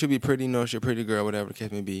most people, should be pretty, she's a pretty girl, whatever the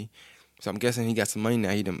case may be. So I'm guessing he got some money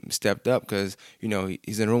now. He done stepped up because,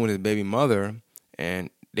 he's in the room with his baby mother, and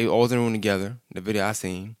they always in the room together, the video I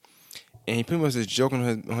seen. And he pretty much was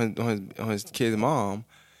joking on his kid's mom.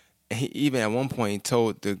 And he even at one point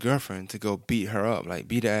told the girlfriend to go beat her up, like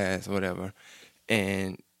beat her ass or whatever.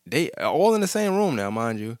 And they all in the same room now,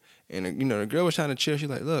 mind you. And the girl was trying to chill. She's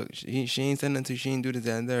like, "Look, she ain't saying nothing to you. She ain't do this,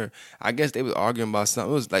 that, and there." I guess they was arguing about something.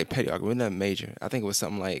 It was like petty argument, not major. I think it was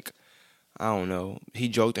something like, I don't know. He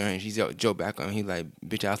joked at her, and she joked back on him. He like,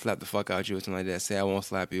 "Bitch, I'll slap the fuck out you," or something like that. Say I won't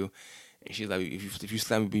slap you. And she's like, "If you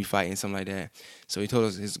slap me, we be fighting," something like that. So he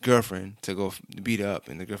told his girlfriend to go beat up,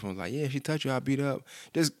 and the girlfriend was like, "Yeah, if she touch you, I'll beat her up."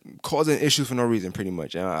 Just causing issues for no reason, pretty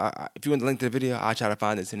much. If you want the link to the video, I'll try to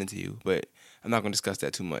find it and send it to you. But I'm not going to discuss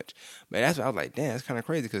that too much. But that's what I was like, damn, that's kind of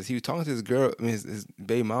crazy because he was talking to his girl, his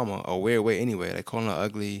baby mama, a weird way anyway, like calling her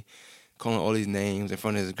ugly, calling her all these names in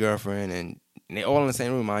front of his girlfriend, and they all in the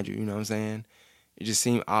same room, mind you. You know what I'm saying? It just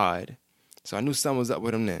seemed odd. So I knew something was up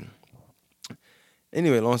with him then.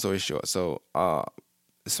 Anyway, long story short, so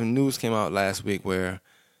some news came out last week where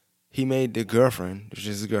he made the girlfriend, which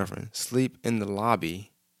is his girlfriend, sleep in the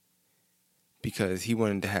lobby because he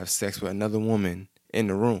wanted to have sex with another woman in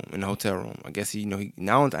the room, in the hotel room. I guess I ain't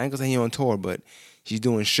gonna say he on tour, but he's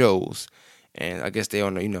doing shows, and I guess they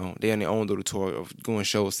on they on their own little tour of going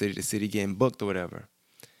shows city to city, getting booked or whatever.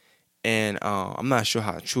 And I'm not sure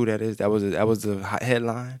how true that is. That was the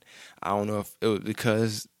headline. I don't know if it was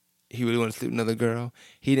because he really wanted to sleep with another girl.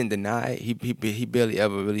 He didn't deny it. He barely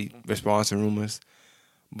ever really responds to rumors,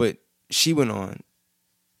 but she went on.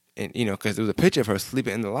 And because there was a picture of her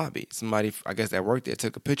sleeping in the lobby. Somebody, I guess, that worked there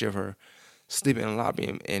took a picture of her sleeping in the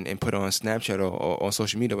lobby and put it on Snapchat or on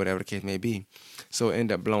social media, whatever the case may be. So it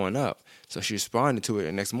ended up blowing up. So she responded to it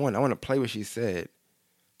the next morning. I want to play what she said.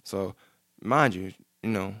 So mind you,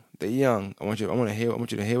 they're young. I want you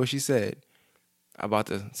to hear what she said about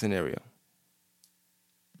the scenario.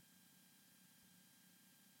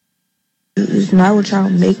 It's not what y'all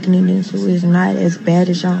making it into. It's not as bad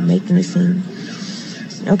as y'all making it seem.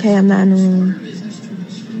 Okay, I'm not in the room.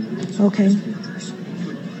 Okay.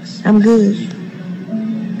 I'm good.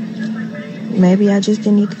 Maybe I just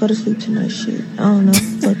didn't need to go to sleep tonight, shit. I don't know.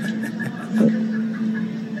 But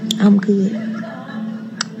I'm good.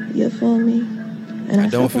 You feel me? And I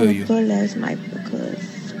don't slept feel on the you. floor last night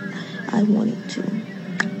because I wanted to.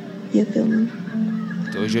 You feel me?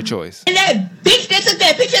 So it was your choice. And that bitch that took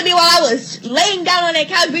that picture of me while I was laying down on that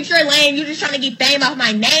couch, bitch, you're lame. You just trying to get fame off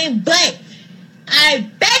my name. But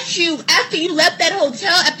I bet you after you left that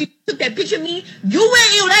hotel, after you took that picture of me, you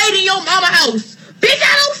went and laid in your mama house. Bitch,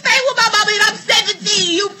 I don't stay with my mama and I'm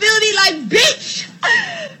 17. You feel me? Like, bitch.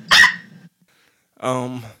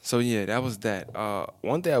 So yeah, that was that.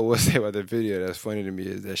 One thing I will say about the video that's funny to me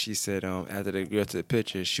is that she said after the girl took the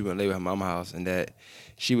picture, she went lay with her mama house and that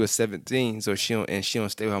she was 17, so she don't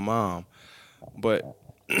stay with her mom. But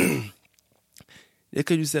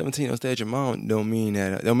because you're 17 don't stay at your mom don't mean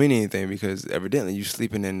anything because evidently you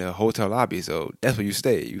sleeping in the hotel lobby, so that's where you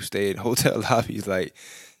stay. You stay in hotel lobbies, like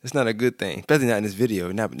it's not a good thing, especially not in this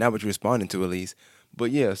video, not what you're responding to at least.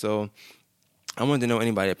 But yeah, so I wanted to know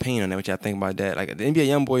anybody's opinion on that, what y'all think about that. Like the NBA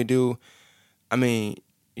YoungBoy dude, I mean,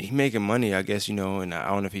 he making money, I guess, and I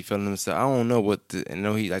don't know if he feeling himself. I don't know I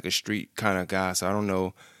know he's like a street kind of guy, so I don't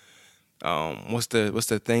know what's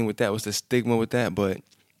the thing with that, what's the stigma with that, but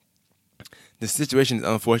the situation is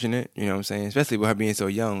unfortunate. You know what I'm saying? Especially with her being so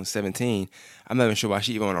young, 17. I'm not even sure why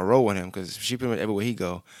she even on a roll with him because she pretty much everywhere he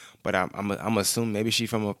go. But I'm assuming maybe she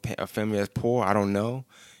from a family that's poor. I don't know,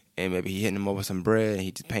 and maybe he hitting him over some bread and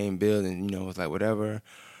he just paying bills and it's like whatever.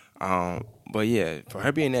 But yeah, for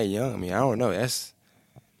her being that young, I mean, I don't know. That's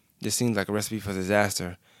just seems like a recipe for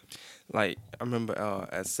disaster. Like I remember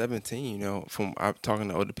at 17, from I'm talking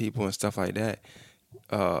to older people and stuff like that,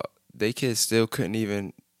 they kids still couldn't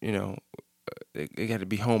even, they got to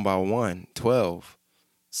be home by 1, 12.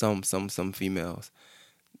 Some females.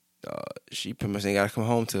 She pretty much ain't got to come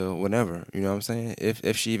home till whenever. You know what I'm saying?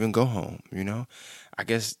 If she even go home, I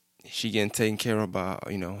guess she getting taken care of by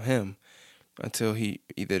him until he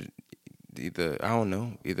either I don't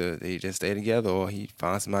know, either they just stay together or he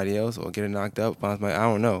finds somebody else or get her knocked up, finds somebody, I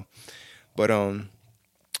don't know. But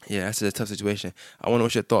yeah, that's a tough situation. I wonder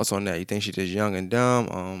what your thoughts on that. You think she's just young and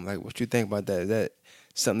dumb? Like what you think about that? Is that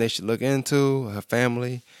something they should look into? Her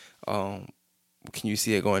family? Can you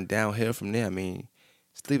see it going downhill from there? I mean,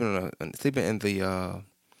 sleeping in the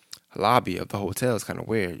lobby of the hotel is kind of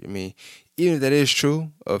weird. I mean, even if that is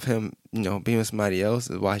true of him, being with somebody else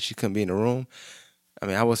is why she couldn't be in the room. I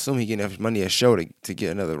mean, I would assume he getting enough money a show to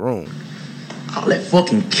get another room. All that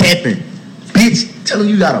fucking camping. Bitch, tell him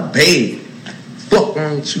you got a bed. Fuck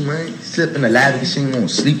wrong with you, man? Sleep in the lobby because she ain't gonna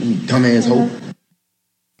sleep with me, dumbass hoe.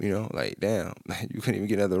 Like, damn. You couldn't even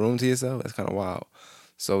get another room to yourself? That's kind of wild.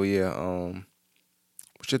 So, yeah,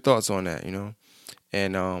 what's your thoughts on that,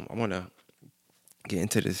 And I want to get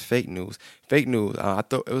into this fake news. Fake news, I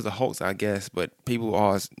thought it was a hoax, I guess, but people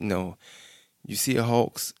always, you see a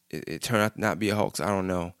hoax, it turned out to not be a hoax. I don't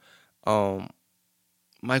know.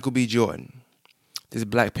 Michael B. Jordan, this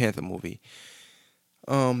Black Panther movie.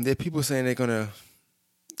 There are people saying they're gonna.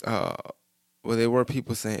 There were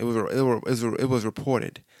people saying it was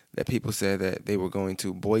reported that people said that they were going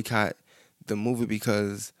to boycott the movie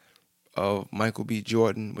because of Michael B.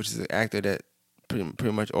 Jordan, which is an actor that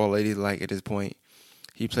pretty much all ladies like at this point.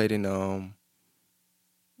 He played in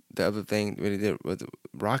the other thing they did was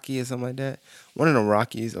Rocky or something like that. One of them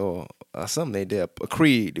Rockies or something they did. The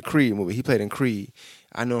Creed movie. He played in Creed.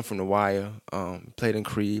 I know him from The Wire. Played in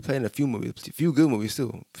Creed. Played in a few movies, a few good movies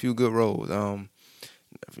too. A few good roles.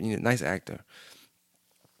 Nice actor.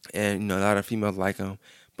 And a lot of females like him.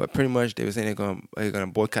 But pretty much they were saying they're gonna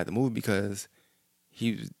boycott the movie because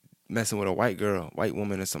he was messing with a white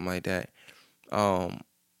woman or something like that.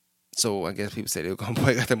 So I guess people say they were gonna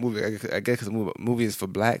boycott the movie. I guess because the movie is for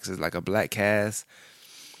blacks. It's like a black cast.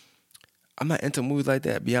 I'm not into movies like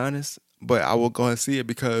that, to be honest. But I will go and see it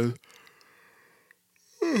because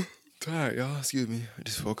tired, y'all. Excuse me. I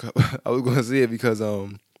just woke up. I was going to see it because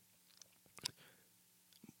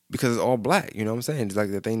it's all black. You know what I'm saying? It's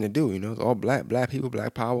like the thing to do. It's all black people,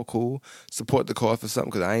 black power, cool. Support the cause for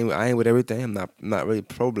something because I ain't with everything. I'm not really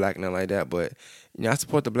pro black nothing like that. But I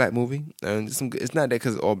support the black movie, and it's not that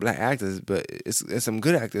because it's all black actors, but it's some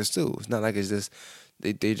good actors too. It's not like it's just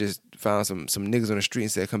they just found some niggas on the street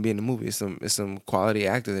and said come be in the movie. It's some quality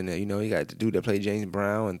actors in there. You got the dude that played James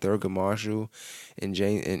Brown and Thurgood Marshall and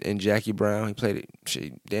Jackie Brown. He played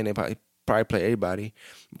it. Then they probably play everybody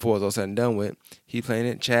before it's all said and done with. He playing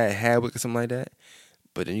it. Chad Hadwick or something like that.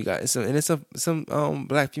 But then you got some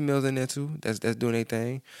black females in there too. That's doing their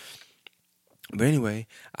thing. But anyway,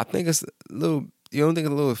 I think it's a little. You don't think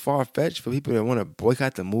it's a little far fetched for people that want to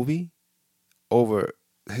boycott the movie over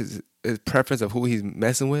his preference of who he's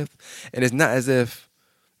messing with? And it's not as if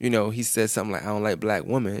he said something like I don't like black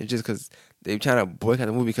women. It's just because they're trying to boycott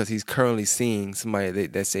the movie because he's currently seeing somebody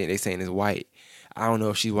they saying is white. I don't know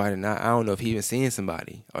if she's white or not. I don't know if he's even seeing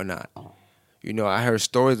somebody or not. I heard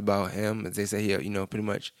stories about him. As they say he, pretty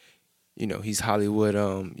much, he's Hollywood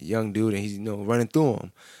young dude and he's running through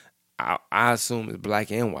them. I assume it's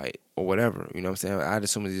black and white or whatever. You know what I'm saying? I'd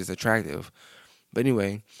assume it's just attractive. But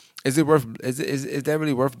anyway, is that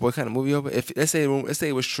really worth boycotting a movie over? If let's say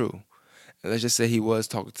it was true, and let's just say he was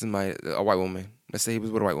talking to somebody, a white woman. Let's say he was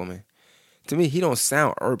with a white woman. To me, he don't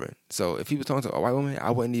sound urban. So if he was talking to a white woman, I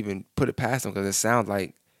wouldn't even put it past him because it sounds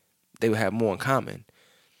like they would have more in common.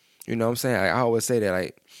 You know what I'm saying? I always say that.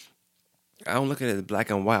 Like, I don't look at it as black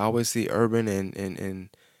and white. I always see urban and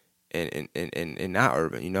not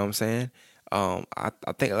urban. You know what I'm saying? I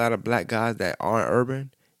think a lot of black guys that aren't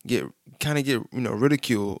urban get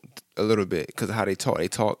ridiculed a little bit because of how they talk. They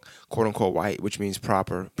talk quote unquote white, which means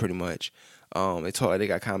proper, pretty much. They talk like they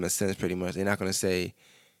got common sense, pretty much. They're not gonna say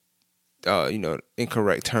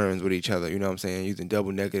incorrect terms with each other. You know what I'm saying? Using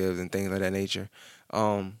double negatives and things like that nature.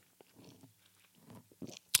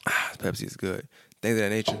 Pepsi is good. Things of that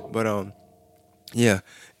nature. But Yeah,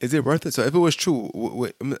 is it worth it? So if it was true, I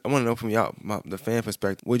want to know from y'all, the fan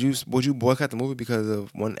perspective. Would you boycott the movie because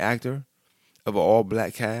of one actor of an all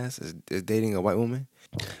black cast is dating a white woman?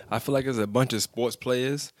 I feel like there's a bunch of sports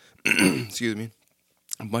players. Excuse me,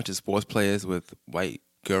 a bunch of sports players with white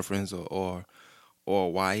girlfriends or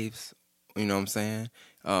wives. You know what I'm saying?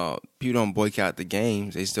 People don't boycott the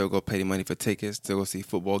games. They still go pay the money for tickets. Still go see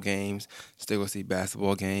football games. Still go see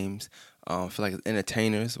basketball games. I feel like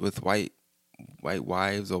entertainers with white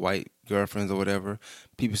wives or white girlfriends or whatever.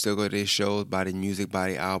 People still go to their shows, buy their music,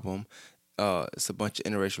 buy their album. It's a bunch of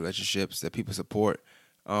interracial relationships that people support.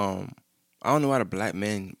 I don't know why the black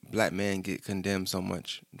men get condemned so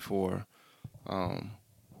much for having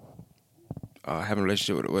a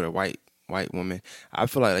relationship with a white woman. I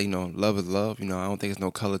feel like love is love. I don't think there's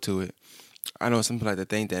no color to it. I know some people like to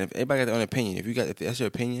think that if everybody got their own opinion, if that's your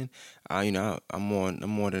opinion, I'm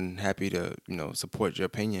more than happy to support your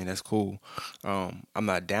opinion. That's cool. I'm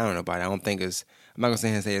not down on nobody. I don't think I'm not gonna sit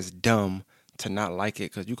here and say it's dumb to not like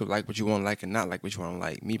it, because you could like what you want to like and not like what you want to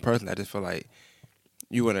like. Me personally, I just feel like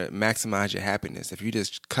you want to maximize your happiness. If you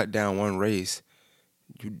just cut down one race,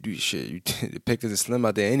 you do shit. The pictures are slim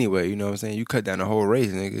out there anyway. You know what I'm saying? You cut down the whole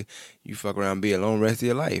race, nigga. You fuck around and be alone the rest of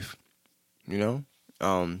your life.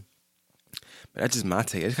 But that's just my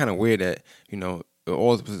take. It's kind of weird that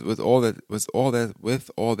with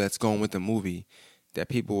all that's going with the movie, that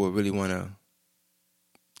people would really want to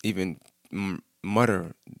even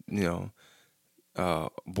mutter,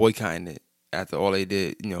 boycotting it after all they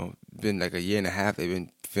did. Been like a year and a half. They've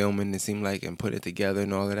been filming. It seemed like, and put it together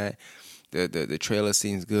and all of that. The trailer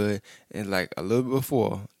seems good, and like a little bit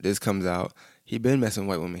before this comes out, he been messing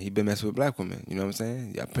with white women. He been messing with black women. You know what I'm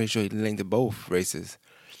saying? I'm pretty sure he linked to both races.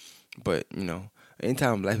 But,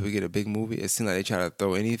 anytime black people get a big movie, it seems like they try to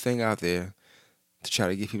throw anything out there to try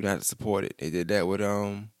to get people not to support it. They did that with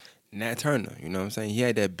Nat Turner, you know what I'm saying? He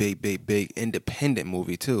had that big independent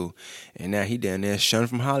movie too. And now he down there shunned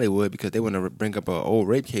from Hollywood because they want to bring up an old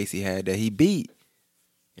rape case he had that he beat.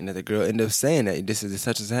 And that the girl ended up saying that this is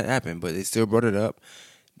such as that happened, but they still brought it up.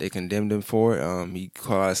 They condemned him for it. He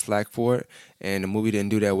called out slack for it, and the movie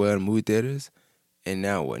didn't do that well in the movie theaters. And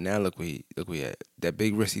now what? Now look we at that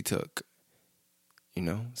big risk he took.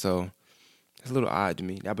 So it's a little odd to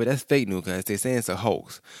me. Now, but that's fake news because they're saying it's a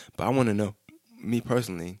hoax. But I want to know, me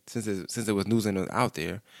personally, since it was news and it was out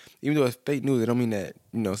there, even though it's fake news, it don't mean that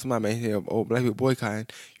somebody may hear, oh, black people boycotting.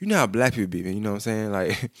 You know how black people be, you know what I'm saying?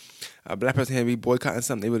 Like a black person here be boycotting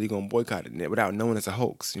something, they really gonna boycott it without knowing it's a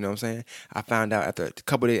hoax. You know what I'm saying? I found out after a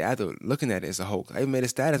couple days after looking at it, it's a hoax. I even made a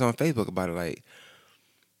status on Facebook about it, like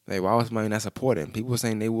why was somebody not supporting? People were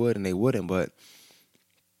saying they would and they wouldn't, but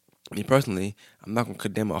me personally, I'm not gonna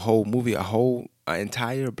condemn a whole movie, an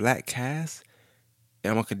entire black cast,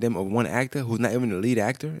 and I'm gonna condemn one actor who's not even the lead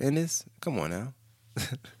actor in this. Come on now,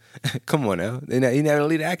 come on now. He's not even the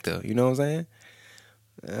lead actor. You know what I'm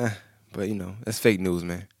saying? But that's fake news,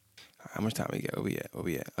 man. How much time we got? Where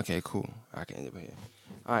we at? Okay, cool. I can end it here.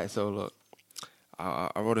 All right, so look, I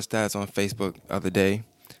wrote a status on Facebook the other day.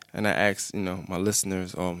 And I asked, my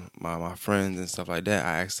listeners or my friends and stuff like that,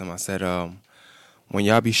 I asked them, I said, when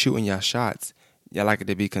y'all be shooting y'all shots, y'all like it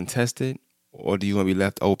to be contested, or do you want to be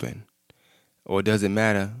left open? Or does it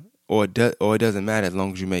matter? Or it doesn't matter as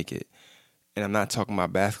long as you make it. And I'm not talking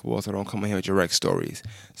about basketball, so don't come in here with your wreck stories.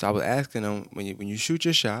 So I was asking them, when you shoot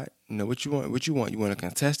your shot, what you want? You want a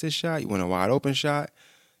contested shot? You want a wide open shot?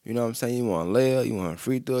 You know what I'm saying? You want a layup? You want a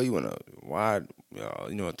free throw? You want a wide, a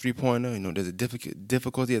 3-pointer? Does the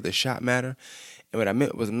difficulty of the shot matter? And what I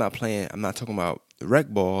meant was I'm not talking about rec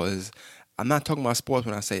ball. I'm not talking about sports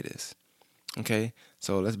when I say this. Okay?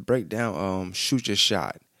 So let's break down shoot your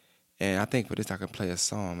shot. And I think for this I can play a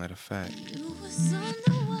song, matter of fact.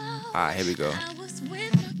 All right, here we go.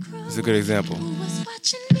 It's a good example.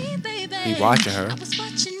 He watching her.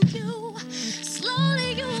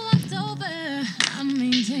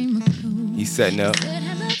 He's setting up.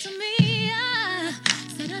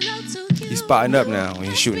 He's spotting up now when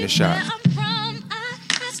he's shooting the shot.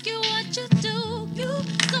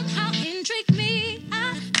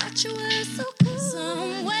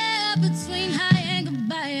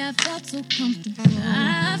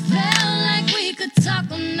 I felt like we could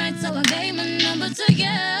talk all night, so I gave my number to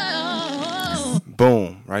you.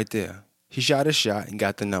 Boom, right there. He shot his shot and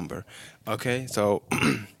got the number. Okay, so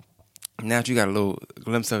now that you got a little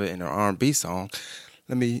glimpse of it in an R&B song,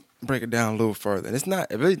 let me break it down a little further. And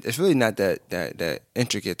it's really not that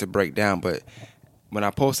intricate to break down, but when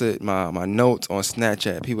I posted my notes on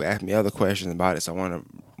Snapchat, people asked me other questions about it, so I want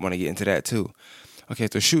to get into that too. Okay,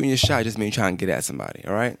 so shooting your shot just means trying to get at somebody,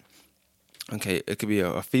 all right? Okay, it could be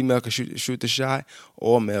a female can shoot the shot,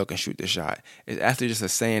 or a male can shoot the shot. It's actually just a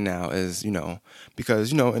saying now, is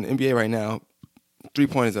because in the NBA right now, 3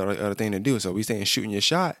 pointers are the thing to do. So we saying shooting your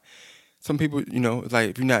shot. Some people, it's like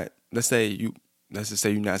if you're not, let's just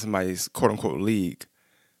say you're not somebody's quote unquote league.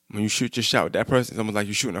 When you shoot your shot with that person, it's almost like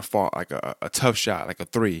you're shooting like a tough shot, like a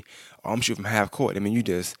three. Or I'm shooting from half court. I mean, you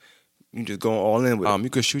just going all in with it. You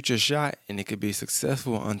could shoot your shot and it could be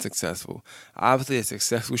successful or unsuccessful. Obviously, a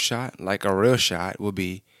successful shot, like a real shot, would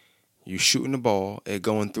be you shooting the ball, it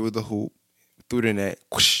going through the hoop, through the net,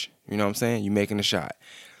 whoosh, you know what I'm saying? You making a shot.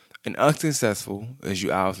 And unsuccessful is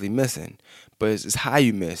you obviously missing. But it's how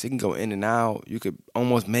you miss. It can go in and out. You could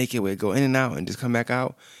almost make it where it go in and out and just come back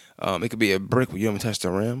out. It could be a brick where you don't touch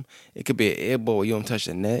the rim. It could be an air ball where you don't touch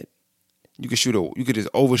the net. You could just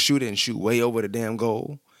overshoot it and shoot way over the damn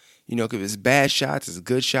goal. Cause it's bad shots, it's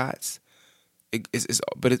good shots. It's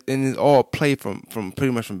all play from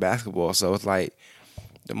pretty much from basketball. So it's like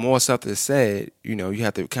the more stuff that's said, you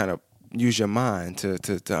have to kind of use your mind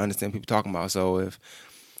to understand people talking about. So if,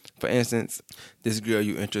 for instance, this girl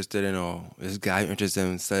you interested in or this guy you interested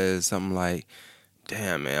in says something like,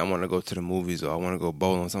 damn, man, I want to go to the movies or I want to go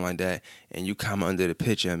bowling or something like that, and you come under the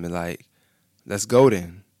picture and be like, let's go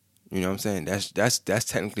then. You know what I'm saying? That's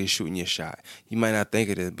technically shooting your shot. You might not think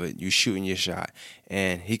it is, but you shooting your shot.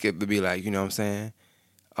 And he could be like, you know what I'm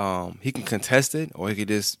saying? He can contest it, or he could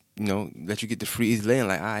just, let you get the free easy lane.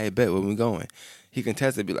 Like, I bet where we going. He can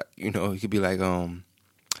contest it, be like, he could be like,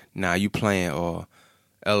 nah, you playing, or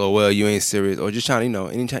LOL, you ain't serious, or just trying to,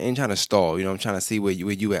 ain't trying to stall. I'm trying to see where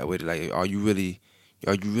you at with it. Like, are you really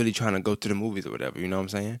trying to go to the movies or whatever? You know what I'm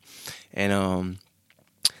saying? And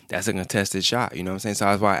that's a contested shot. You know what I'm saying? So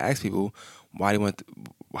that's why I ask people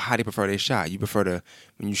how they prefer their shot. You prefer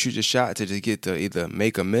when you shoot your shot to just get to either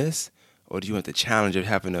make or miss, or do you want the challenge of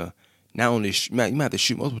having to not only you might have to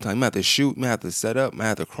shoot multiple times. You might have to shoot, you might have to set up, you might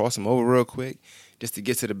have to cross them over real quick just to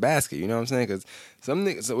get to the basket. You know what I'm saying?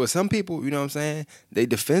 Because with some people, you know what I'm saying, they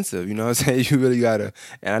defensive. You know what I'm saying? You really gotta.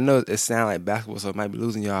 And I know it sounds like basketball, so it might be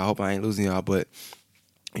losing y'all. I hope I ain't losing y'all, but.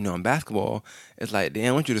 In basketball, it's like they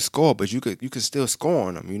don't want you to score, but you could still score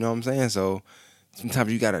on them. You know what I'm saying? So sometimes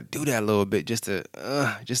you gotta do that a little bit just to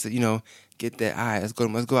get that. All right, let's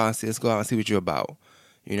go out and see what you're about.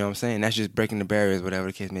 You know what I'm saying? That's just breaking the barriers, whatever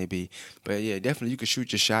the case may be. But yeah, definitely you could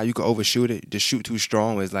shoot your shot. You could overshoot it. Just shoot too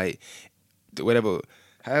strong. It's like however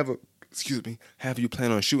you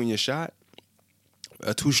plan on shooting your shot.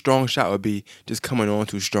 A too strong shot would be just coming on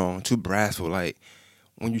too strong, too brassful, like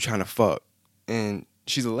when you're trying to fuck and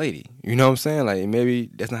she's a lady, you know what I'm saying? Like, maybe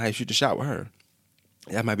that's not how you shoot the shot with her.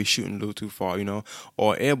 That might be shooting a little too far,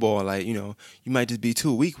 or air ball, like, you might just be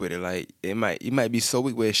too weak with it. Like, you might be so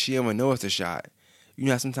weak where she don't even know it's a shot. You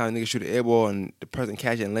know how sometimes niggas shoot an air ball and the person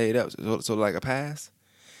catch it and lay it up, so like a pass?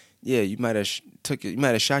 Yeah, you might have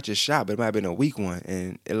shot your shot, but it might have been a weak one,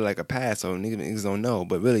 and it looked like a pass, so niggas don't know.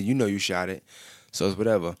 But really, you shot it, so it's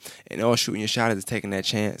whatever. And all shooting your shot is taking that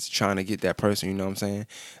chance, trying to get that person, you know what I'm saying?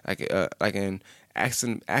 Like in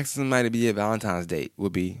asking somebody to be a Valentine's date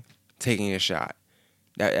would be taking a shot.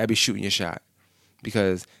 That'd be shooting your shot.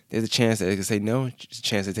 Because there's a chance that they can say no, there's a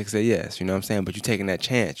chance that they can say yes, you know what I'm saying? But you're taking that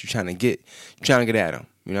chance. You're trying to get at them,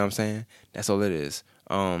 you know what I'm saying? That's all it is.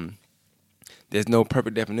 There's no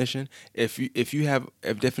perfect definition. If you have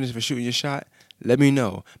a definition for shooting your shot, let me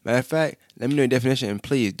know. Matter of fact, let me know your definition, and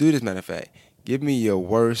please do this. Matter of fact, give me the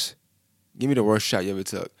worst shot you ever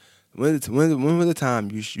took. When was the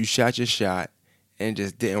time you shot your shot and it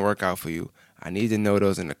just didn't work out for you? I need to know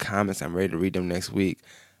those in the comments. I'm ready to read them next week.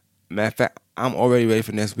 Matter of fact, I'm already ready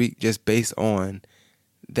for next week just based on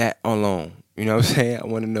that alone. You know what I'm saying? I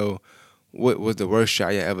want to know what was the worst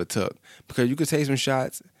shot you ever took. Because you could take some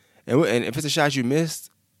shots, and if it's a shot you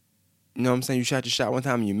missed, you know what I'm saying? You shot your shot one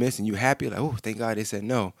time and you missed and you happy, like, oh, thank God they said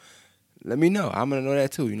no. Let me know. I'm going to know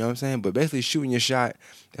that too, you know what I'm saying? But basically shooting your shot,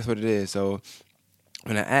 that's what it is. So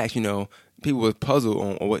when I asked, people were puzzled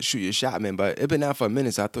on what shoot your shot meant, but it been out for a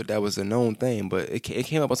minute, so I thought that was a known thing. But it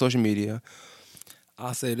came up on social media.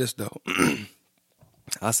 I'll say this though.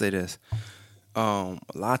 I'll say this. A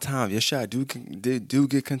lot of times your shot do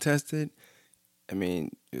get contested. I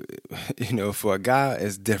mean, for a guy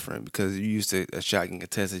it's different because you used to a shot getting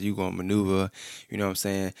contested. You gonna maneuver. You know what I'm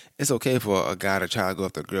saying? It's okay for a guy to try to go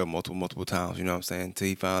after a girl multiple times. You know what I'm saying? Until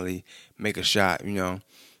he finally make a shot.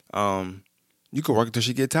 You could work until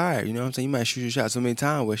she get tired, you know what I'm saying? You might shoot your shot so many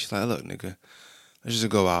times where she's like, look, nigga, let's just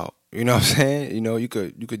go out. You know what I'm saying? You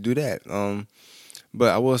could do that.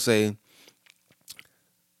 But I will say,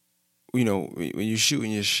 when you're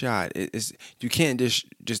shooting your shot, it's you can't just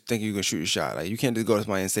think you're gonna shoot your shot. Like, you can't just go to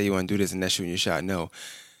somebody and say you want to do this and that's shooting your shot. No.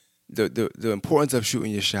 the importance of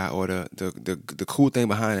shooting your shot, or the cool thing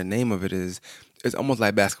behind the name of it is, it's almost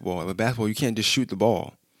like basketball. With basketball, you can't just shoot the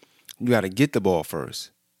ball. You got to get the ball first.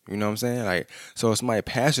 You know what I'm saying? Like, so if somebody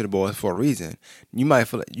pass you the ball, it's for a reason. You might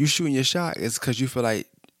feel like you shooting your shot is because you feel like,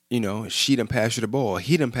 she done pass you the ball,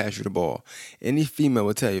 he done pass you the ball. Any female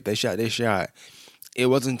will tell you if they shot their shot, it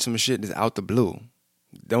wasn't some shit that's out the blue.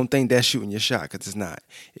 Don't think that's shooting your shot, because it's not.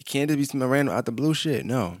 It can't just be some random out the blue shit.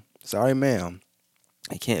 No. Sorry, ma'am.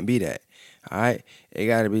 It can't be that. All right? It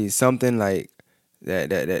got to be something like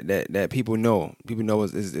that people know. People know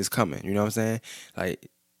is coming. You know what I'm saying? Like,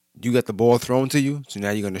 you got the ball thrown to you, so now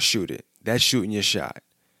you're going to shoot it. That's shooting your shot.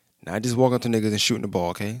 Not just walking up to niggas and shooting the ball,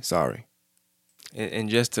 okay? Sorry. And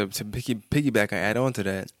just to piggyback and add on to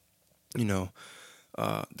that,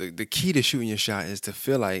 the key to shooting your shot is to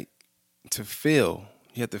feel.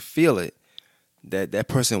 You have to feel it, that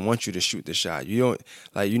person wants you to shoot the shot. You don't,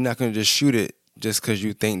 you're not going to just shoot it just because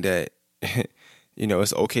you think that,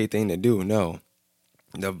 it's an okay thing to do. No.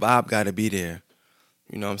 The vibe got to be there.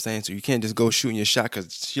 You know what I'm saying? So you can't just go shooting your shot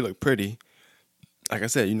because she look pretty. Like I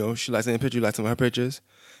said, she likes any picture, you like some of her pictures.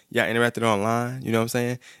 Y'all interacted online, you know what I'm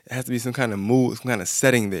saying? It has to be some kind of mood, some kind of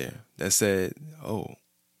setting there that said, oh,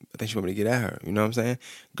 I think she want me to get at her. You know what I'm saying?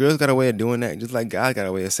 Girls got a way of doing that, just like guys got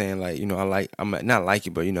a way of saying, like, I'm not like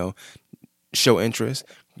you, but, show interest.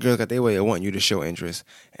 Girls got their way of wanting you to show interest.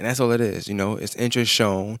 And that's all it is, it's interest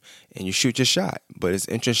shown, and you shoot your shot. But it's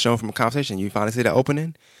interest shown from a conversation. You finally see that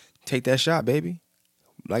opening, take that shot, baby.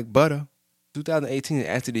 Like butter. 2018 is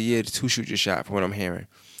actually the year to shoot your shot, from what I'm hearing.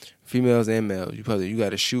 Females and males, you got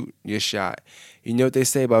to shoot your shot. You know what they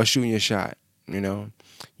say about shooting your shot?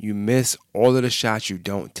 You miss all of the shots you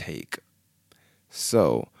don't take.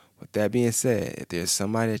 So, with that being said, if there's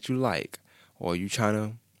somebody that you like, or you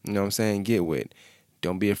trying to, get with,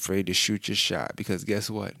 don't be afraid to shoot your shot, because guess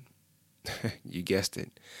what? You guessed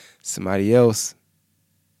it. Somebody else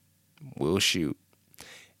will shoot.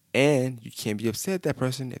 And you can't be upset at that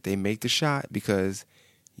person if they make the shot, because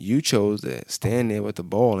you chose to stand there with the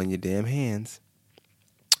ball in your damn hands.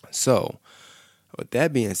 So, with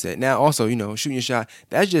that being said, now also, shooting your shot,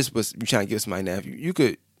 that's just what you're trying to give somebody. Now, if you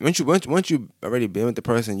could, once you already been with the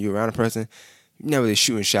person, you around the person, you're not really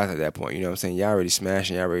shooting shots at that point. You know what I'm saying? Y'all already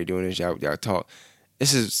smashing, y'all already doing this, y'all talk.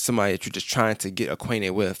 This is somebody that you're just trying to get acquainted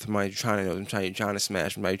with, somebody you're trying to know, somebody you're trying to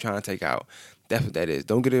smash, somebody you're trying to take out. That's what that is.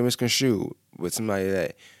 Don't get it misconstrued with somebody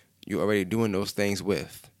that you're already doing those things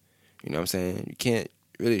with. You know what I'm saying? You can't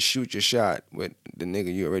really shoot your shot with the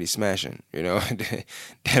nigga you already smashing. That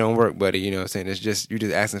don't work, buddy. You know what I'm saying? It's just, you're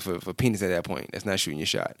just asking for penis at that point. That's not shooting your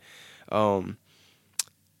shot.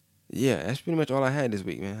 Yeah, that's pretty much all I had this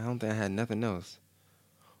week, man. I don't think I had nothing else.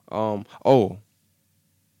 I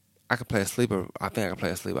could play a sleeper. I think I can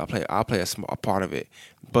play a sleeper. I'll play a part of it.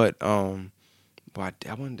 But I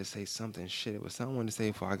wanted to say something. Shit, it was something I wanted to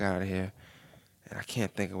say before I got out of here. And I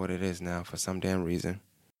can't think of what it is now for some damn reason.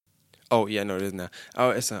 Oh, yeah, no, it is now.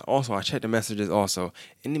 Oh, also, I checked the messages also.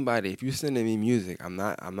 Anybody, if you're sending me music, I'm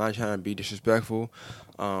not trying to be disrespectful.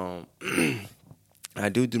 I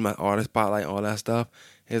do my artist spotlight, all that stuff.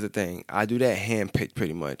 Here's the thing. I do that handpicked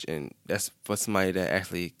pretty much, and that's for somebody that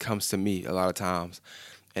actually comes to me a lot of times.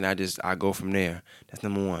 And I go from there. That's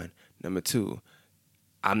number one. Number two,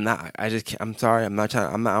 I don't do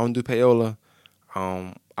payola.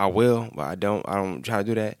 I will, but I don't try to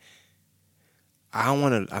do that. I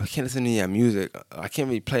can't listen to your music. I can't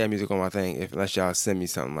really play your music on my thing unless y'all send me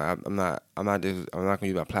something. I'm not gonna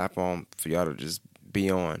use my platform for y'all to just be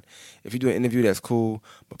on. If you do an interview, that's cool.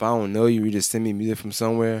 But if I don't know you, you just send me music from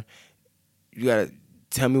somewhere, you gotta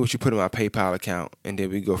tell me what you put in my PayPal account, and then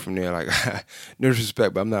we go from there. Like, no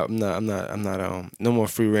disrespect, but I'm not no more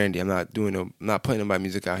free Randy. I'm not putting nobody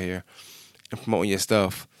music out here and promoting your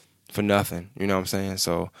stuff for nothing. You know what I'm saying?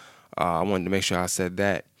 So I wanted to make sure I said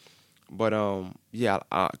that. But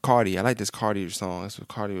Cardi, I like this Cardi song. It's with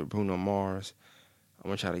Cardi with Bruno Mars. I'm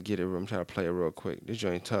gonna try to get it. I'm trying to play it real quick. This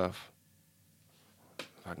joint tough.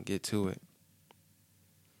 If I can get to it.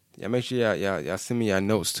 Yeah, make sure y'all send me your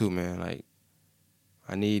notes too, man. Like,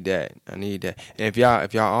 I need that. And if y'all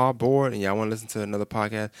are bored and y'all want to listen to another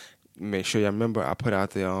podcast, make sure y'all remember I put out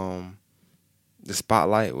the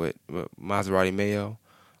spotlight with Maserati Mayo.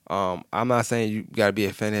 I'm not saying you gotta be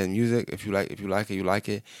a fan of his music. If you like it, you like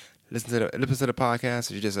it. Listen to the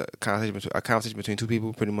podcast. It's just a conversation between two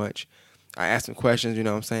people, pretty much. I ask them questions, you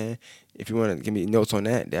know what I'm saying? If you want to give me notes on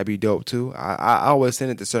that, that'd be dope too. I always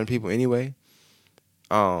send it to certain people anyway.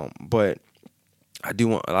 But I do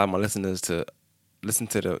want a lot of my listeners to listen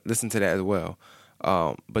to that as well.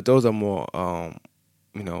 But those are more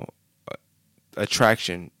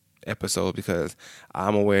attraction episodes, because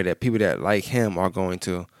I'm aware that people that like him are going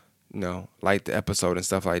to like the episode and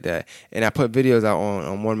stuff like that. And I put videos out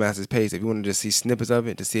on One Master's page. If you want to just see snippets of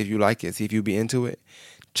it to see if you like it, see if you be into it,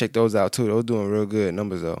 check those out too. Those doing real good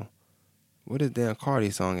numbers though. What is damn Cardi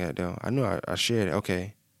song at though? I knew I shared it.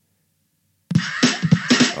 Okay.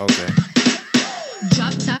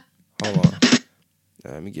 Drop top. Hold on.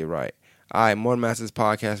 Let me get right. All right, More Masters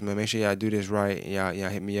Podcast, man. Make sure y'all do this right. Y'all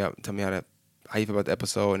hit me up. Tell me how you feel about the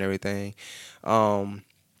episode and everything. I want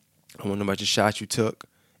to know about your shots you took.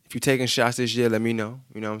 If you're taking shots this year, let me know.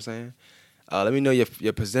 You know what I'm saying? Let me know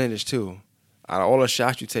your percentage too. Out of all the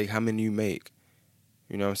shots you take, how many you make.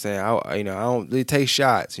 You know what I'm saying? I don't really take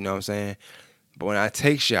shots. You know what I'm saying? But when I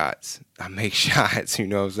take shots, I make shots. You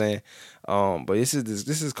know what I'm saying? But this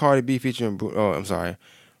is Cardi B featuring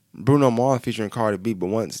Bruno Mars featuring Cardi B. But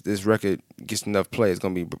once this record gets enough play, it's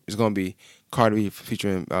gonna be Cardi B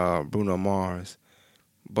featuring Bruno Mars.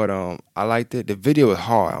 But I liked it. The video is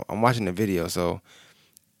hard. I'm watching the video, so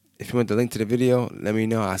if you want the link to the video, let me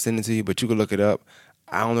know. I'll send it to you. But you can look it up.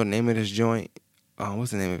 I don't know the name of this joint.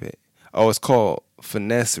 What's the name of it? Oh, it's called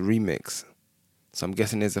Finesse Remix. So I'm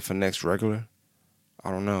guessing it's a Finesse regular.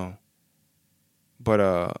 I don't know. But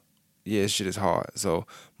yeah, this shit is hard. So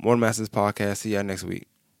More Masters Podcast. See y'all next week.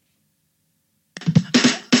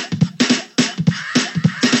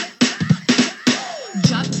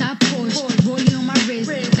 Drop top Porsche, rollie on my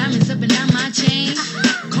wrist, diamonds up and down my chain.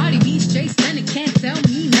 Cardi B straight stunning, can't tell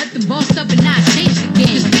me nothing. Bossed up and I changed the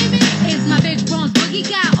game. It's my big bronze boogie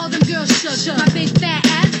got all them girls shook. My big fat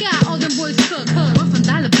ass got all them boys cook. Run from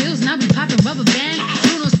dollar bills, now we popping rubber bands.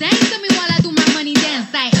 Bruno stand to me while I do my money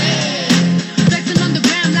dance like. Flexing on the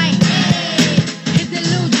ground like. Hit that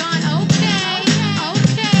Lil Jon, okay.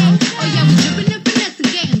 Oh yeah, we dripping and finessing,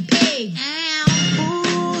 getting paid.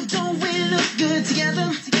 Ooh, don't we look good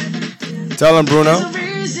together? Tell him, Bruno. There's a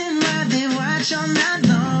reason why they watch all night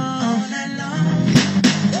long.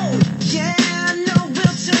 Yeah, I know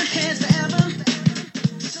we'll turn heads forever.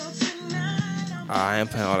 So tonight I ain't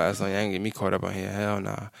playing all that song. You ain't get me caught up on here. Hell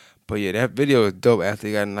nah. But yeah, that video is dope. After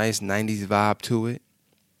it got a nice 90s vibe to it.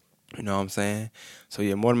 You know what I'm saying? So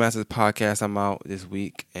yeah, More Masters Podcast. I'm out this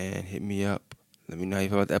week. And hit me up. Let me know how you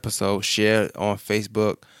feel about the episode. Share it on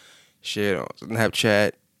Facebook. Share it on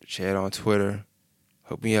Snapchat. Share it on Twitter.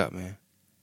 Hook me up, man.